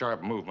 A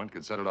sharp movement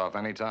could set it off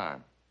any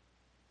time.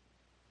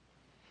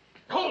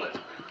 Hold it!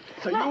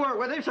 So you were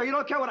with him, so you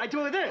don't care what I do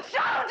with this?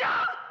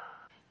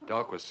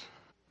 Dahlquist.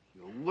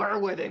 You were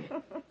with him.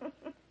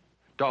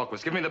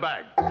 Dahlquist, give me the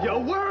bag. You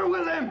were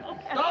with him!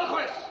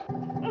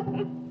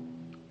 Dahlquist!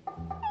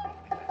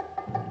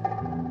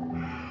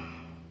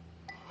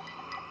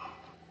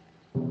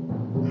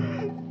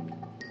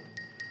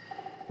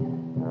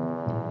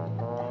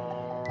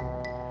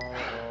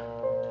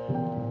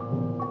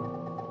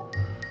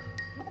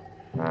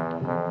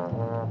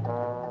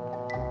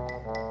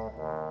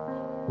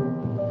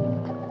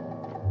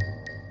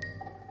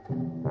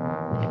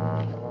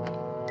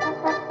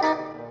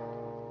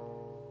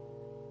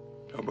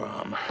 No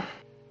bomb.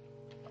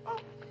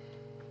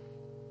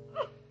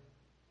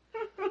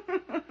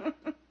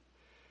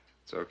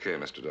 It's okay,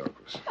 Mr.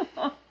 Dahlquist.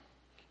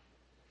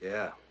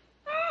 Yeah.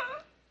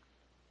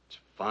 It's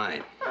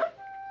fine.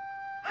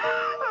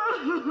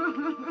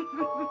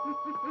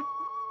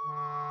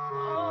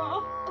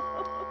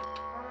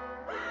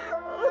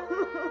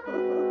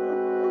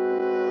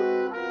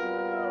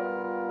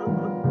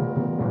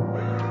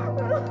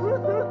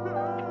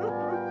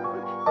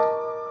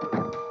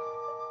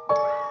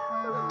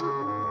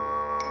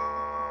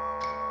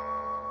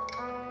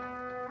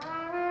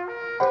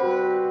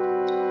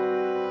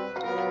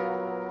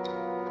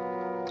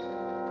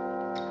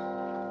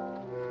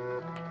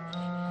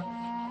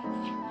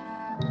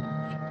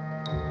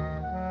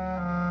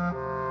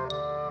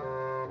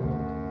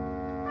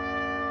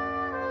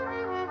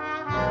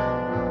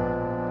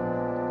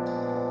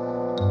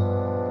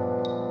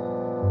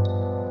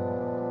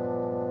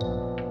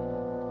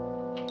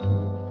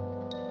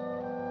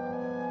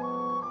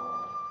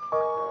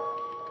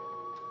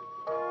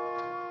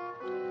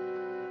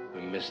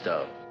 Missed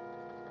out.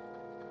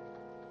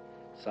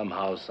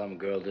 Somehow, some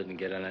girl didn't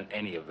get on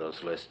any of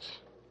those lists.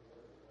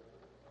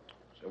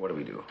 So what do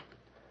we do?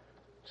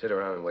 Sit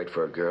around and wait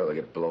for a girl to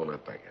get blown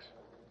up, I guess.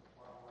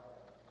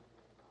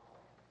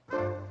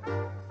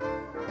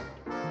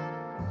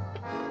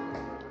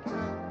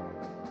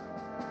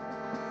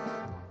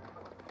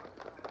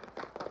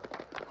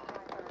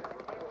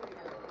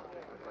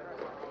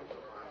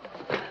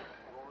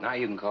 Now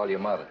you can call your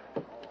mother.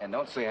 And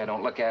don't say I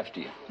don't look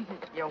after you.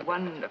 You're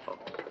wonderful.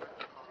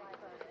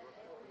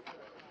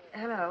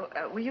 Hello.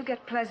 Will you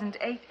get Pleasant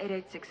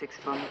 88866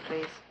 for me,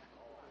 please?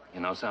 You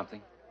know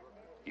something?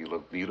 You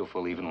look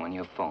beautiful even when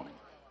you're phoning.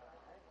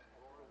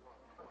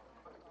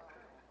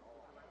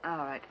 All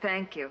right.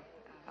 Thank you.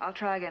 I'll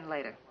try again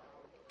later.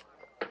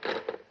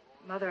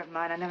 Mother of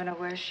mine, I never know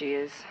where she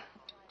is.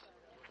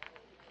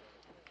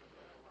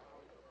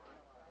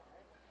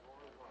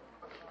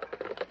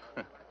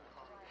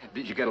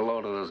 Did you get a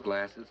load of those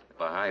glasses? If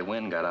a high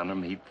wind got on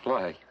them, he'd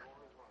fly.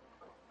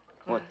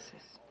 What?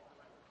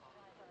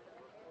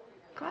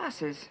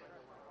 Glasses?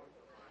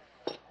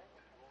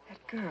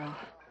 That girl.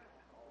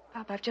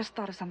 Bob, I've just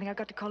thought of something. I've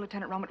got to call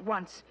Lieutenant Rome at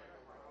once.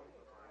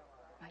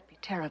 Might be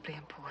terribly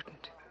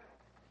important.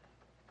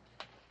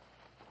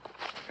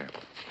 Here.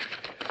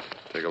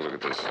 Take a look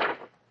at this.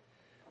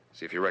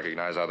 See if you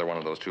recognize either one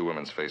of those two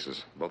women's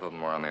faces. Both of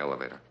them were on the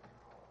elevator.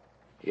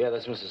 Yeah,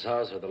 that's Mrs.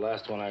 Hauser, the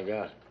last one I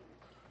got.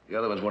 The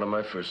other one's one of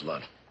my first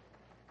lot.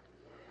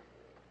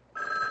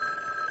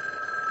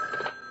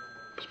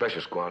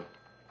 Special squad.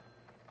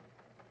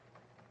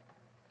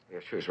 Yeah,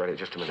 sure, he's ready.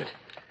 Just a minute.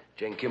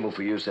 Jane Kimball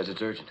for you says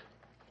it's urgent.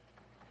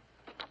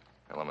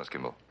 Hello, Miss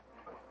Kimball.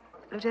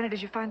 Lieutenant,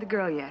 did you find the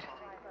girl yet?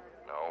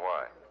 No,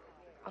 why?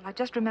 Well, I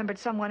just remembered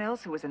someone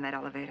else who was in that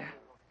elevator.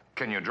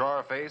 Can you draw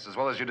her face as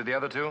well as you did the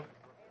other two?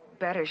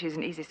 Better. She's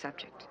an easy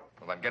subject.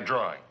 Well, then get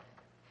drawing.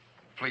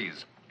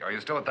 Please. Are you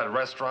still at that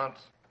restaurant?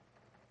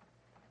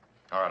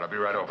 All right, I'll be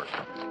right over.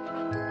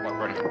 Come on,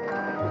 Bernie.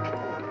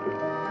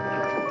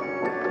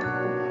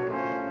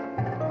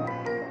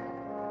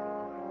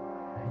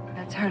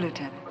 That's her,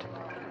 Lieutenant.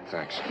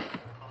 Thanks.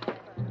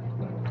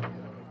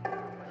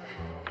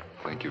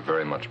 Thank you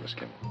very much, Miss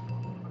Kimball.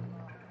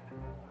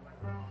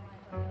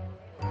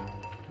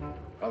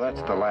 Well,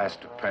 that's the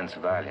last of Prince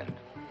Valiant.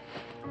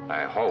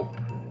 I hope.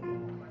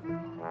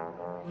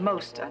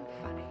 Most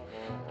unfunny.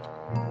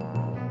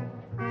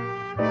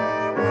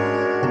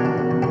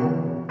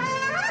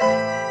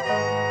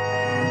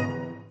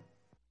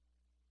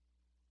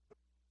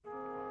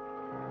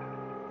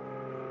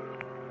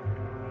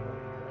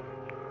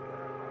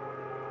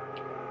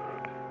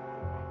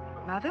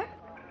 Mother?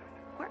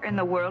 Where in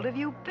the world have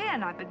you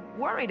been? I've been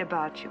worried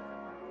about you.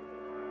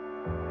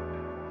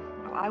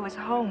 Well, I was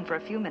home for a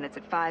few minutes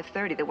at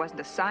 5:30. There wasn't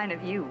a sign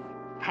of you.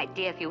 My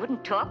dear, if you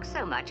wouldn't talk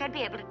so much, I'd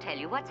be able to tell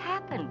you what's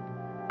happened.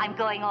 I'm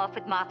going off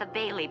with Martha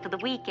Bailey for the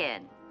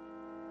weekend.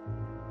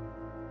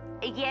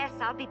 Yes,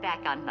 I'll be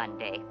back on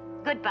Monday.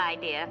 Goodbye,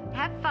 dear.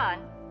 Have fun.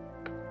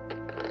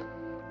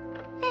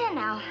 There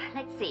now,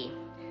 let's see.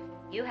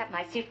 You have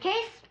my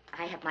suitcase,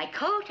 I have my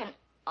coat, and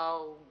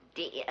oh,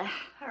 dear.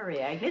 Hurry,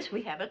 Agnes.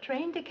 We have a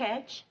train to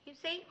catch. You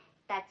see,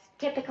 That's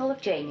typical of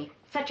Janie.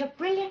 Such a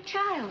brilliant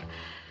child.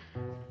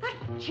 But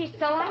she's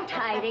so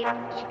untidy.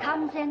 She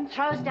comes in,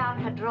 throws down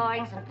her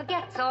drawings, and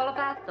forgets all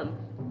about them.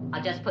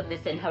 I'll just put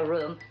this in her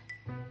room.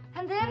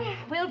 And then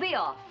we'll be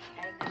off.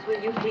 Agnes,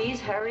 will you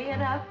please hurry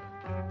it up?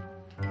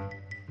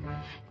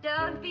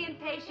 Don't be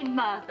impatient,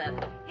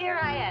 Martha. Here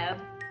I am.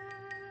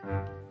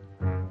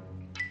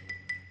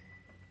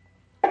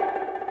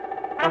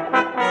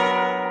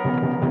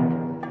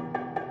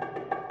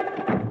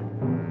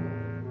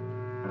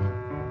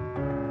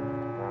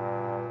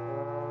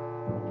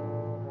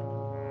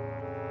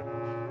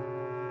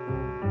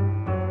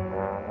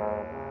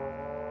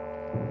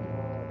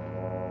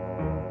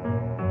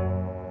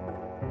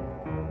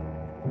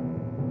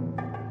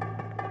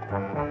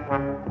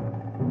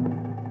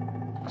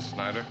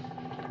 Snyder?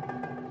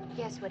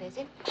 Yes, what is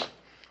it?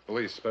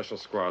 Police Special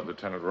Squad,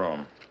 Lieutenant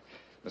Rome.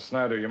 Miss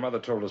Snyder, your mother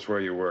told us where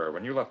you were.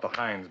 When you left the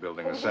Hines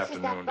building this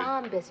afternoon... This is that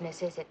bomb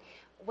business, is it?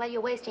 Well,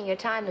 you're wasting your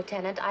time,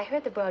 Lieutenant. I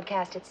heard the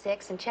broadcast at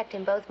 6 and checked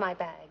in both my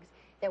bags.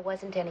 There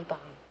wasn't any bomb.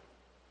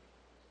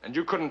 And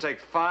you couldn't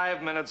take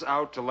 5 minutes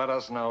out to let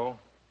us know?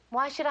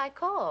 Why should I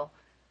call?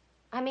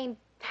 I mean,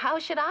 how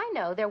should I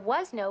know? There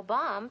was no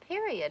bomb,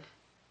 period.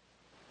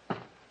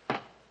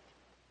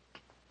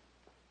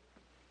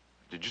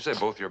 Did you say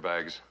both your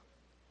bags?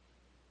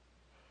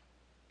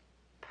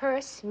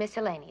 Purse,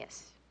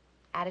 miscellaneous.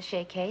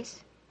 Attaché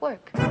case,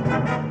 work.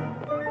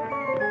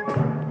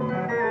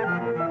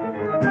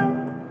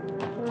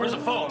 Where's the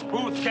phone?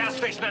 Booth, gas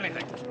station,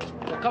 anything?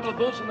 A couple of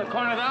booths on the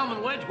corner of Elm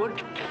and Wedgwood.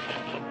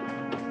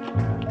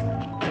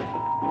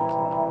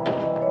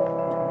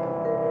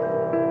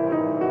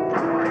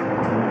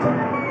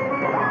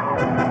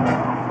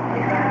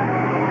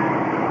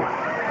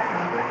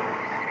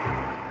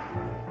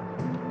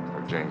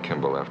 Jane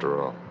Kimball,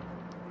 after all.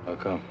 How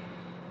come?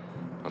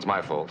 That's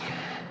my fault.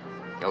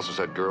 He also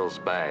said girl's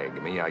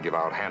bag. Me, I give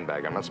out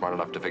handbag. I'm not smart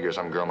enough to figure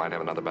some girl might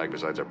have another bag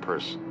besides her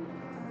purse.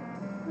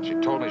 She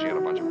told me she had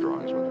a bunch of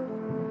drawings with her.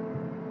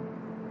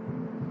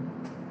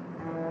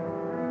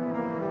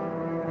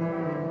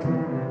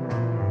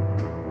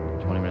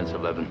 Minutes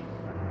 11.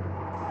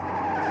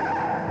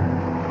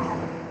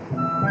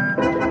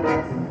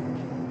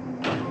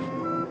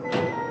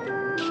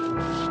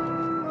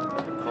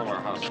 Call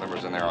our house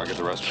numbers in there. I'll get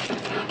the rest.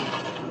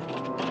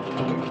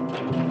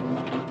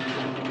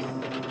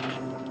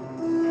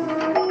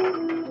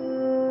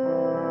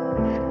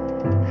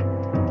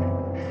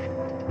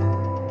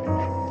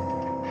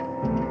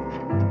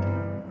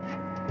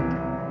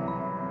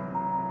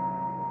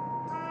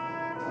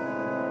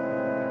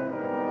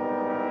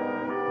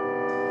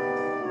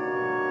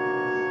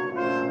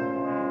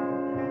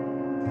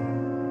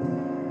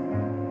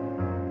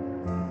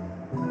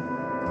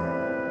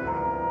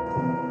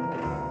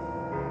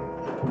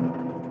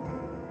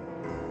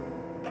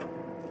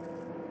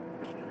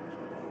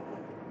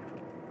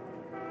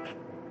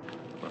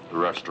 The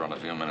restaurant a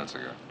few minutes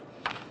ago.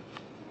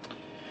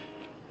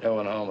 I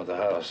went home at the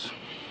house.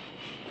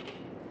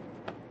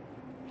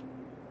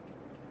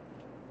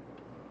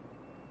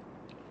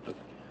 Look,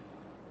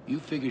 you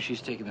figure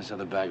she's taking this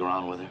other bag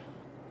around with her?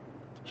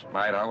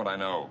 Might, how would I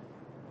know?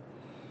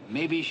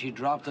 Maybe she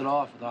dropped it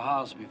off at the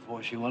house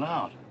before she went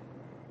out.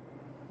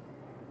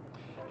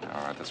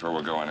 All right, that's where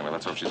we'll go anyway.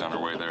 Let's hope she's on her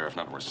way there. If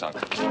not, we're sunk.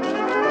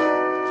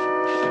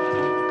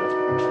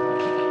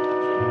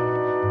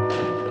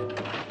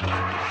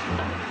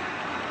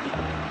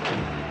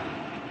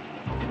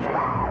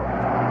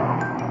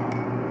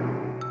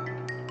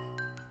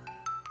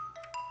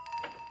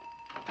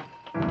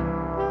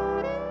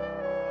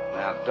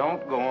 Now,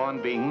 don't go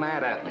on being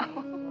mad at me.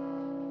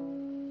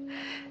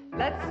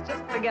 Let's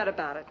just forget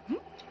about it,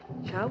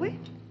 shall we?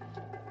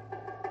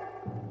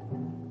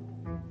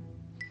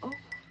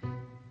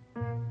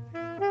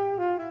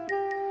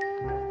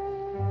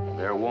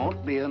 There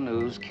won't be a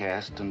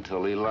newscast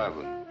until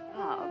 11.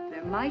 Oh,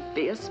 there might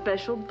be a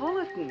special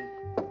bulletin.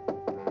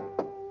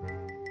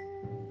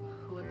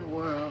 Who in the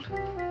world?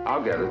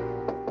 I'll get it.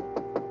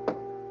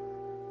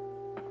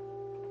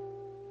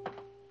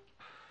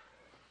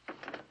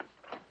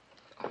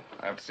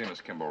 I have to see Miss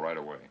Kimball right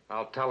away.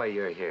 I'll tell her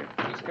you're here.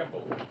 Miss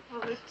Kimball,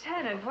 Well,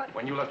 Lieutenant, what?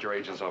 when you left your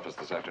agent's office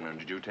this afternoon,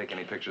 did you take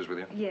any pictures with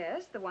you?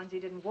 Yes, the ones he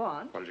didn't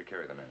want. Why did you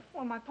carry them in?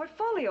 Well, my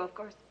portfolio, of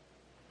course.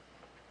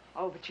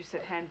 Oh, but you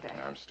said handbag.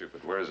 I'm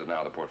stupid. Where is it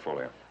now, the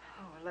portfolio?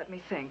 Oh, well, let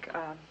me think.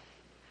 I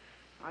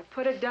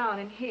put it down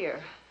in here.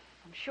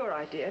 I'm sure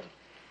I did.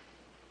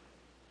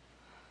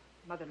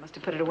 Mother must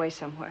have put it away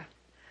somewhere.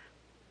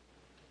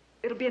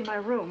 It'll be in my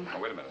room. Oh,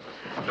 wait a minute.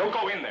 Don't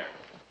go in there.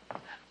 All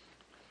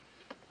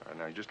right,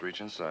 now you just reach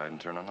inside and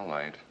turn on the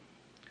light.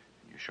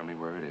 You show me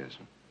where it is.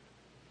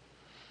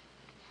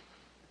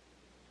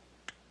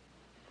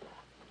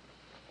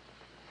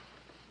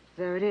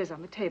 There it is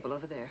on the table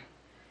over there.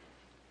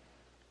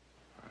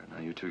 All right, now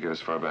you two get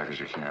as far back as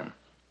you can.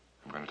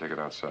 I'm going to take it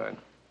outside.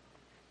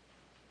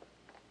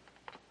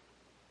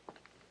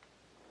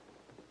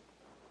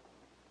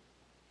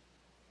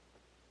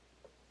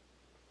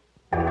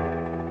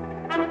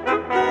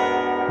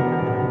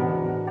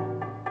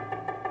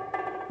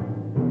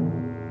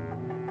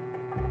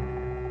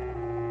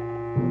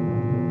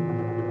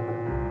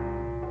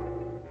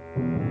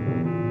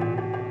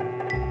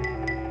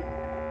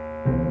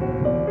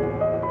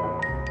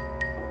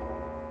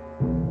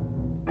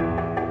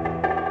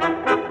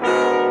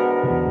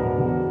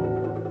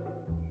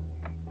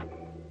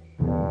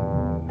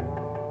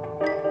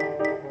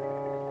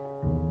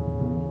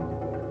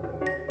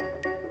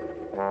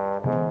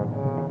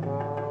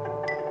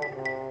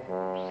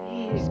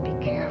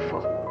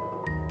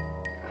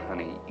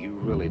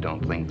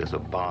 think there's a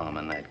bomb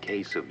in that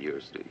case of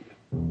yours, do you?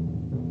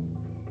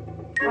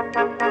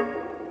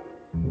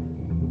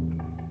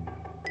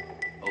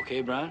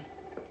 Okay, Brown?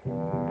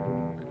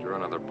 You're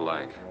another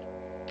blank.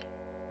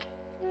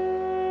 Okay,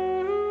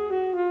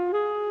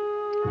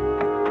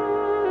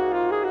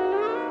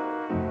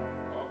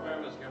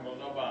 Miss Kimball,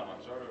 no bomb.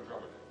 I'm sorry to have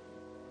troubled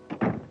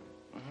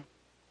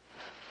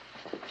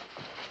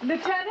you.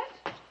 Lieutenant?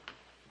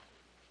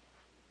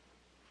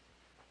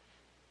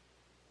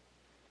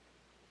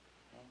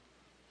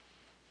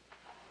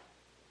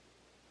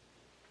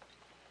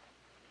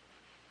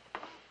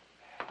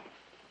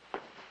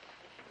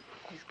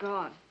 He's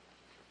gone.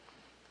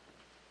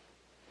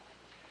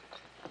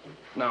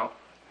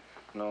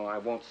 No, I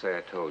won't say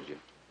I told you.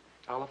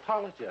 I'll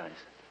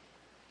apologize.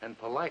 And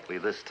politely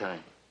this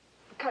time.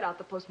 Cut out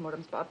the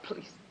postmortems, Bob,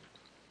 please.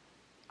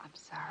 I'm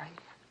sorry.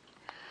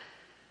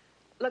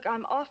 Look,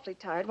 I'm awfully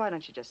tired. Why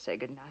don't you just say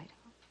goodnight?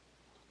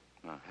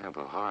 Now, have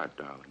a heart,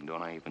 darling.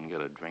 Don't I even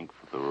get a drink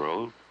for the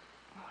road?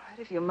 All right,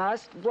 if you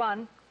must.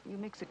 One, you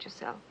mix it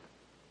yourself.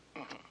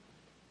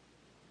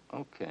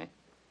 Okay.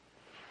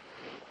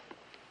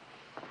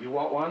 You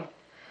want one?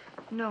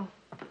 No.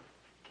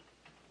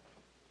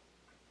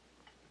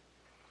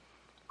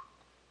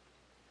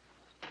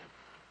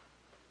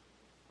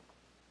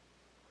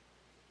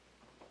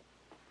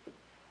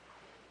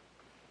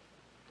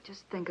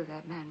 Just think of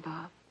that man,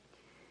 Bob.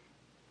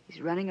 He's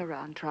running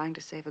around trying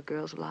to save a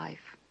girl's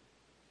life.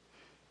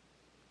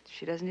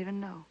 She doesn't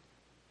even know.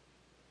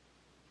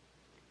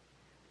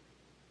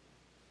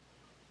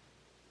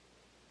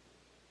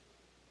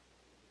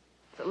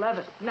 It's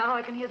 11. Now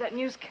I can hear that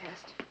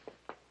newscast.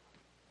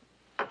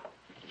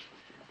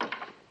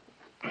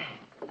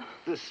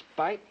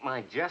 Despite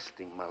my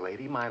jesting, my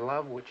lady, my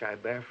love, which I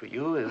bear for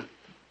you, is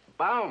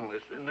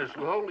boundless in this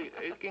lowly,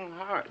 aching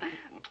heart.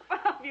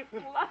 Bob, you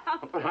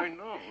clown. But I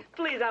know.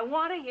 Please, I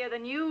want to hear the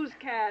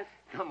newscast.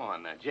 Come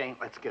on now, Jane,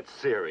 let's get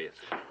serious.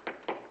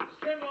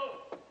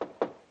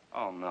 Kimball!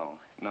 Oh, no,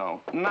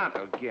 not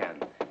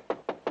again.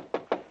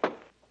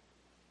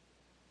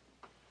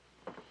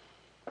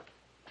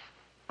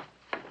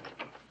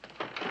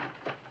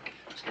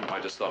 I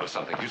just thought of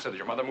something. You said that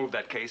your mother moved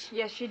that case?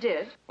 Yes, she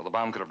did. Well, the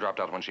bomb could have dropped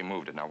out when she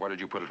moved it. Now, where did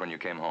you put it when you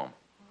came home?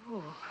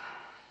 Oh,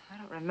 I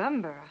don't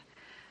remember.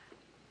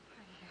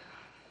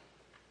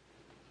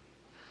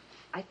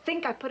 I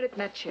think I put it in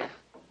that chair.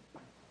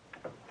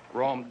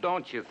 Rome,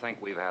 don't you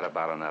think we've had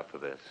about enough of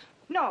this?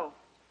 No.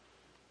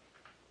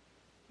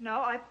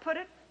 No, I put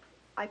it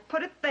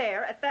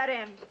there at that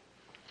end,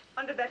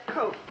 under that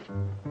coat.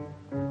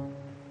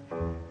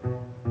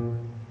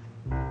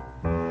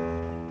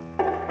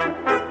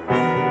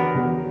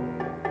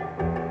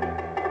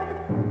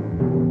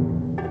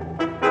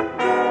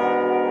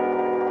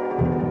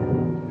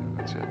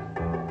 That's it.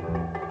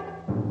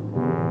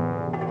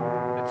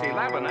 It's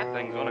 11. That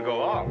thing's gonna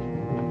go off.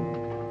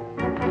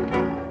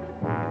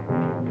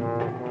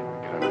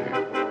 Get out of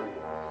here.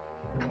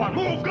 Come on,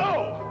 move, go!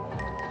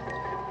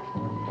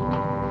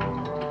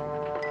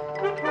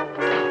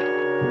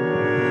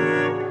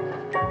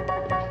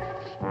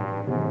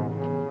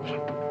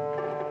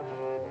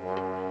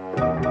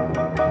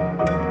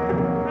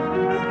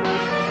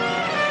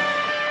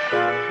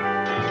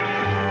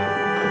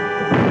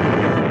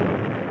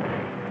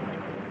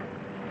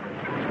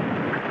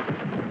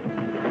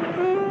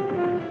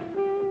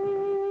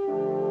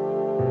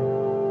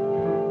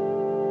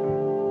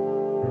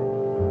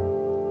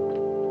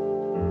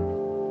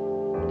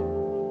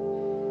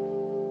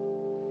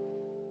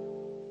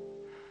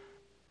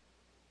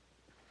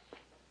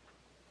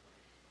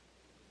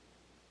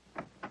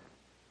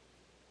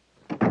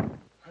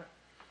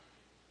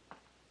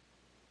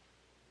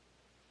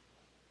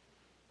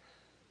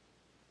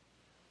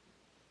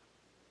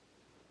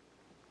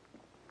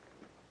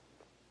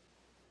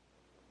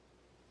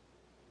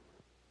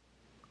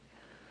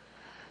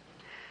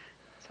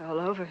 It's all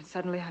over, and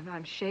suddenly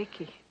I'm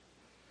shaky.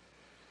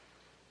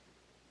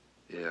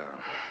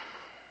 Yeah.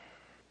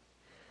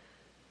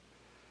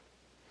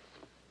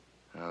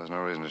 Well, there's no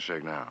reason to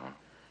shake now. Of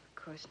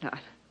course not.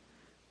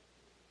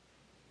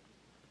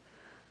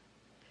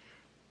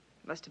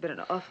 Must have been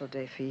an awful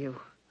day for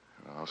you.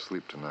 Well, I'll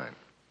sleep tonight.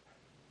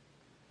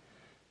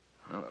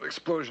 Well, that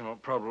explosion will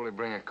probably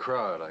bring a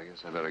crowd. I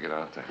guess I better get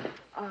out there.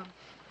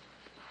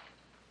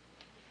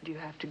 Do you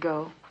have to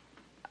go?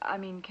 I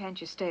mean,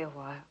 can't you stay a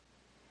while?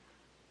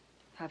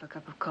 Have a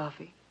cup of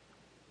coffee?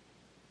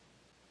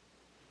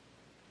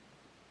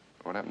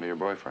 What happened to your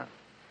boyfriend?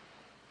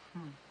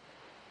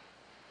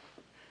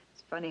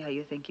 It's funny how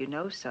you think you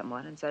know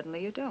someone and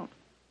suddenly you don't.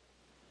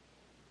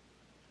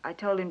 I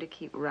told him to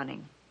keep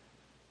running.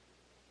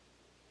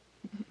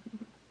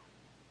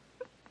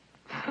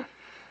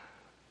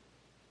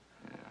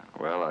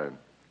 Well, I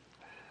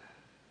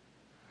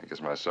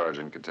guess my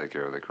sergeant could take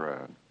care of the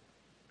crowd.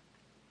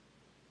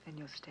 Then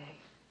you'll stay.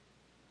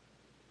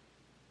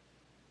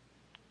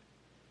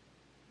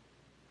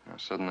 Now,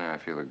 suddenly I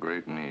feel a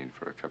great need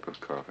for a cup of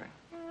coffee.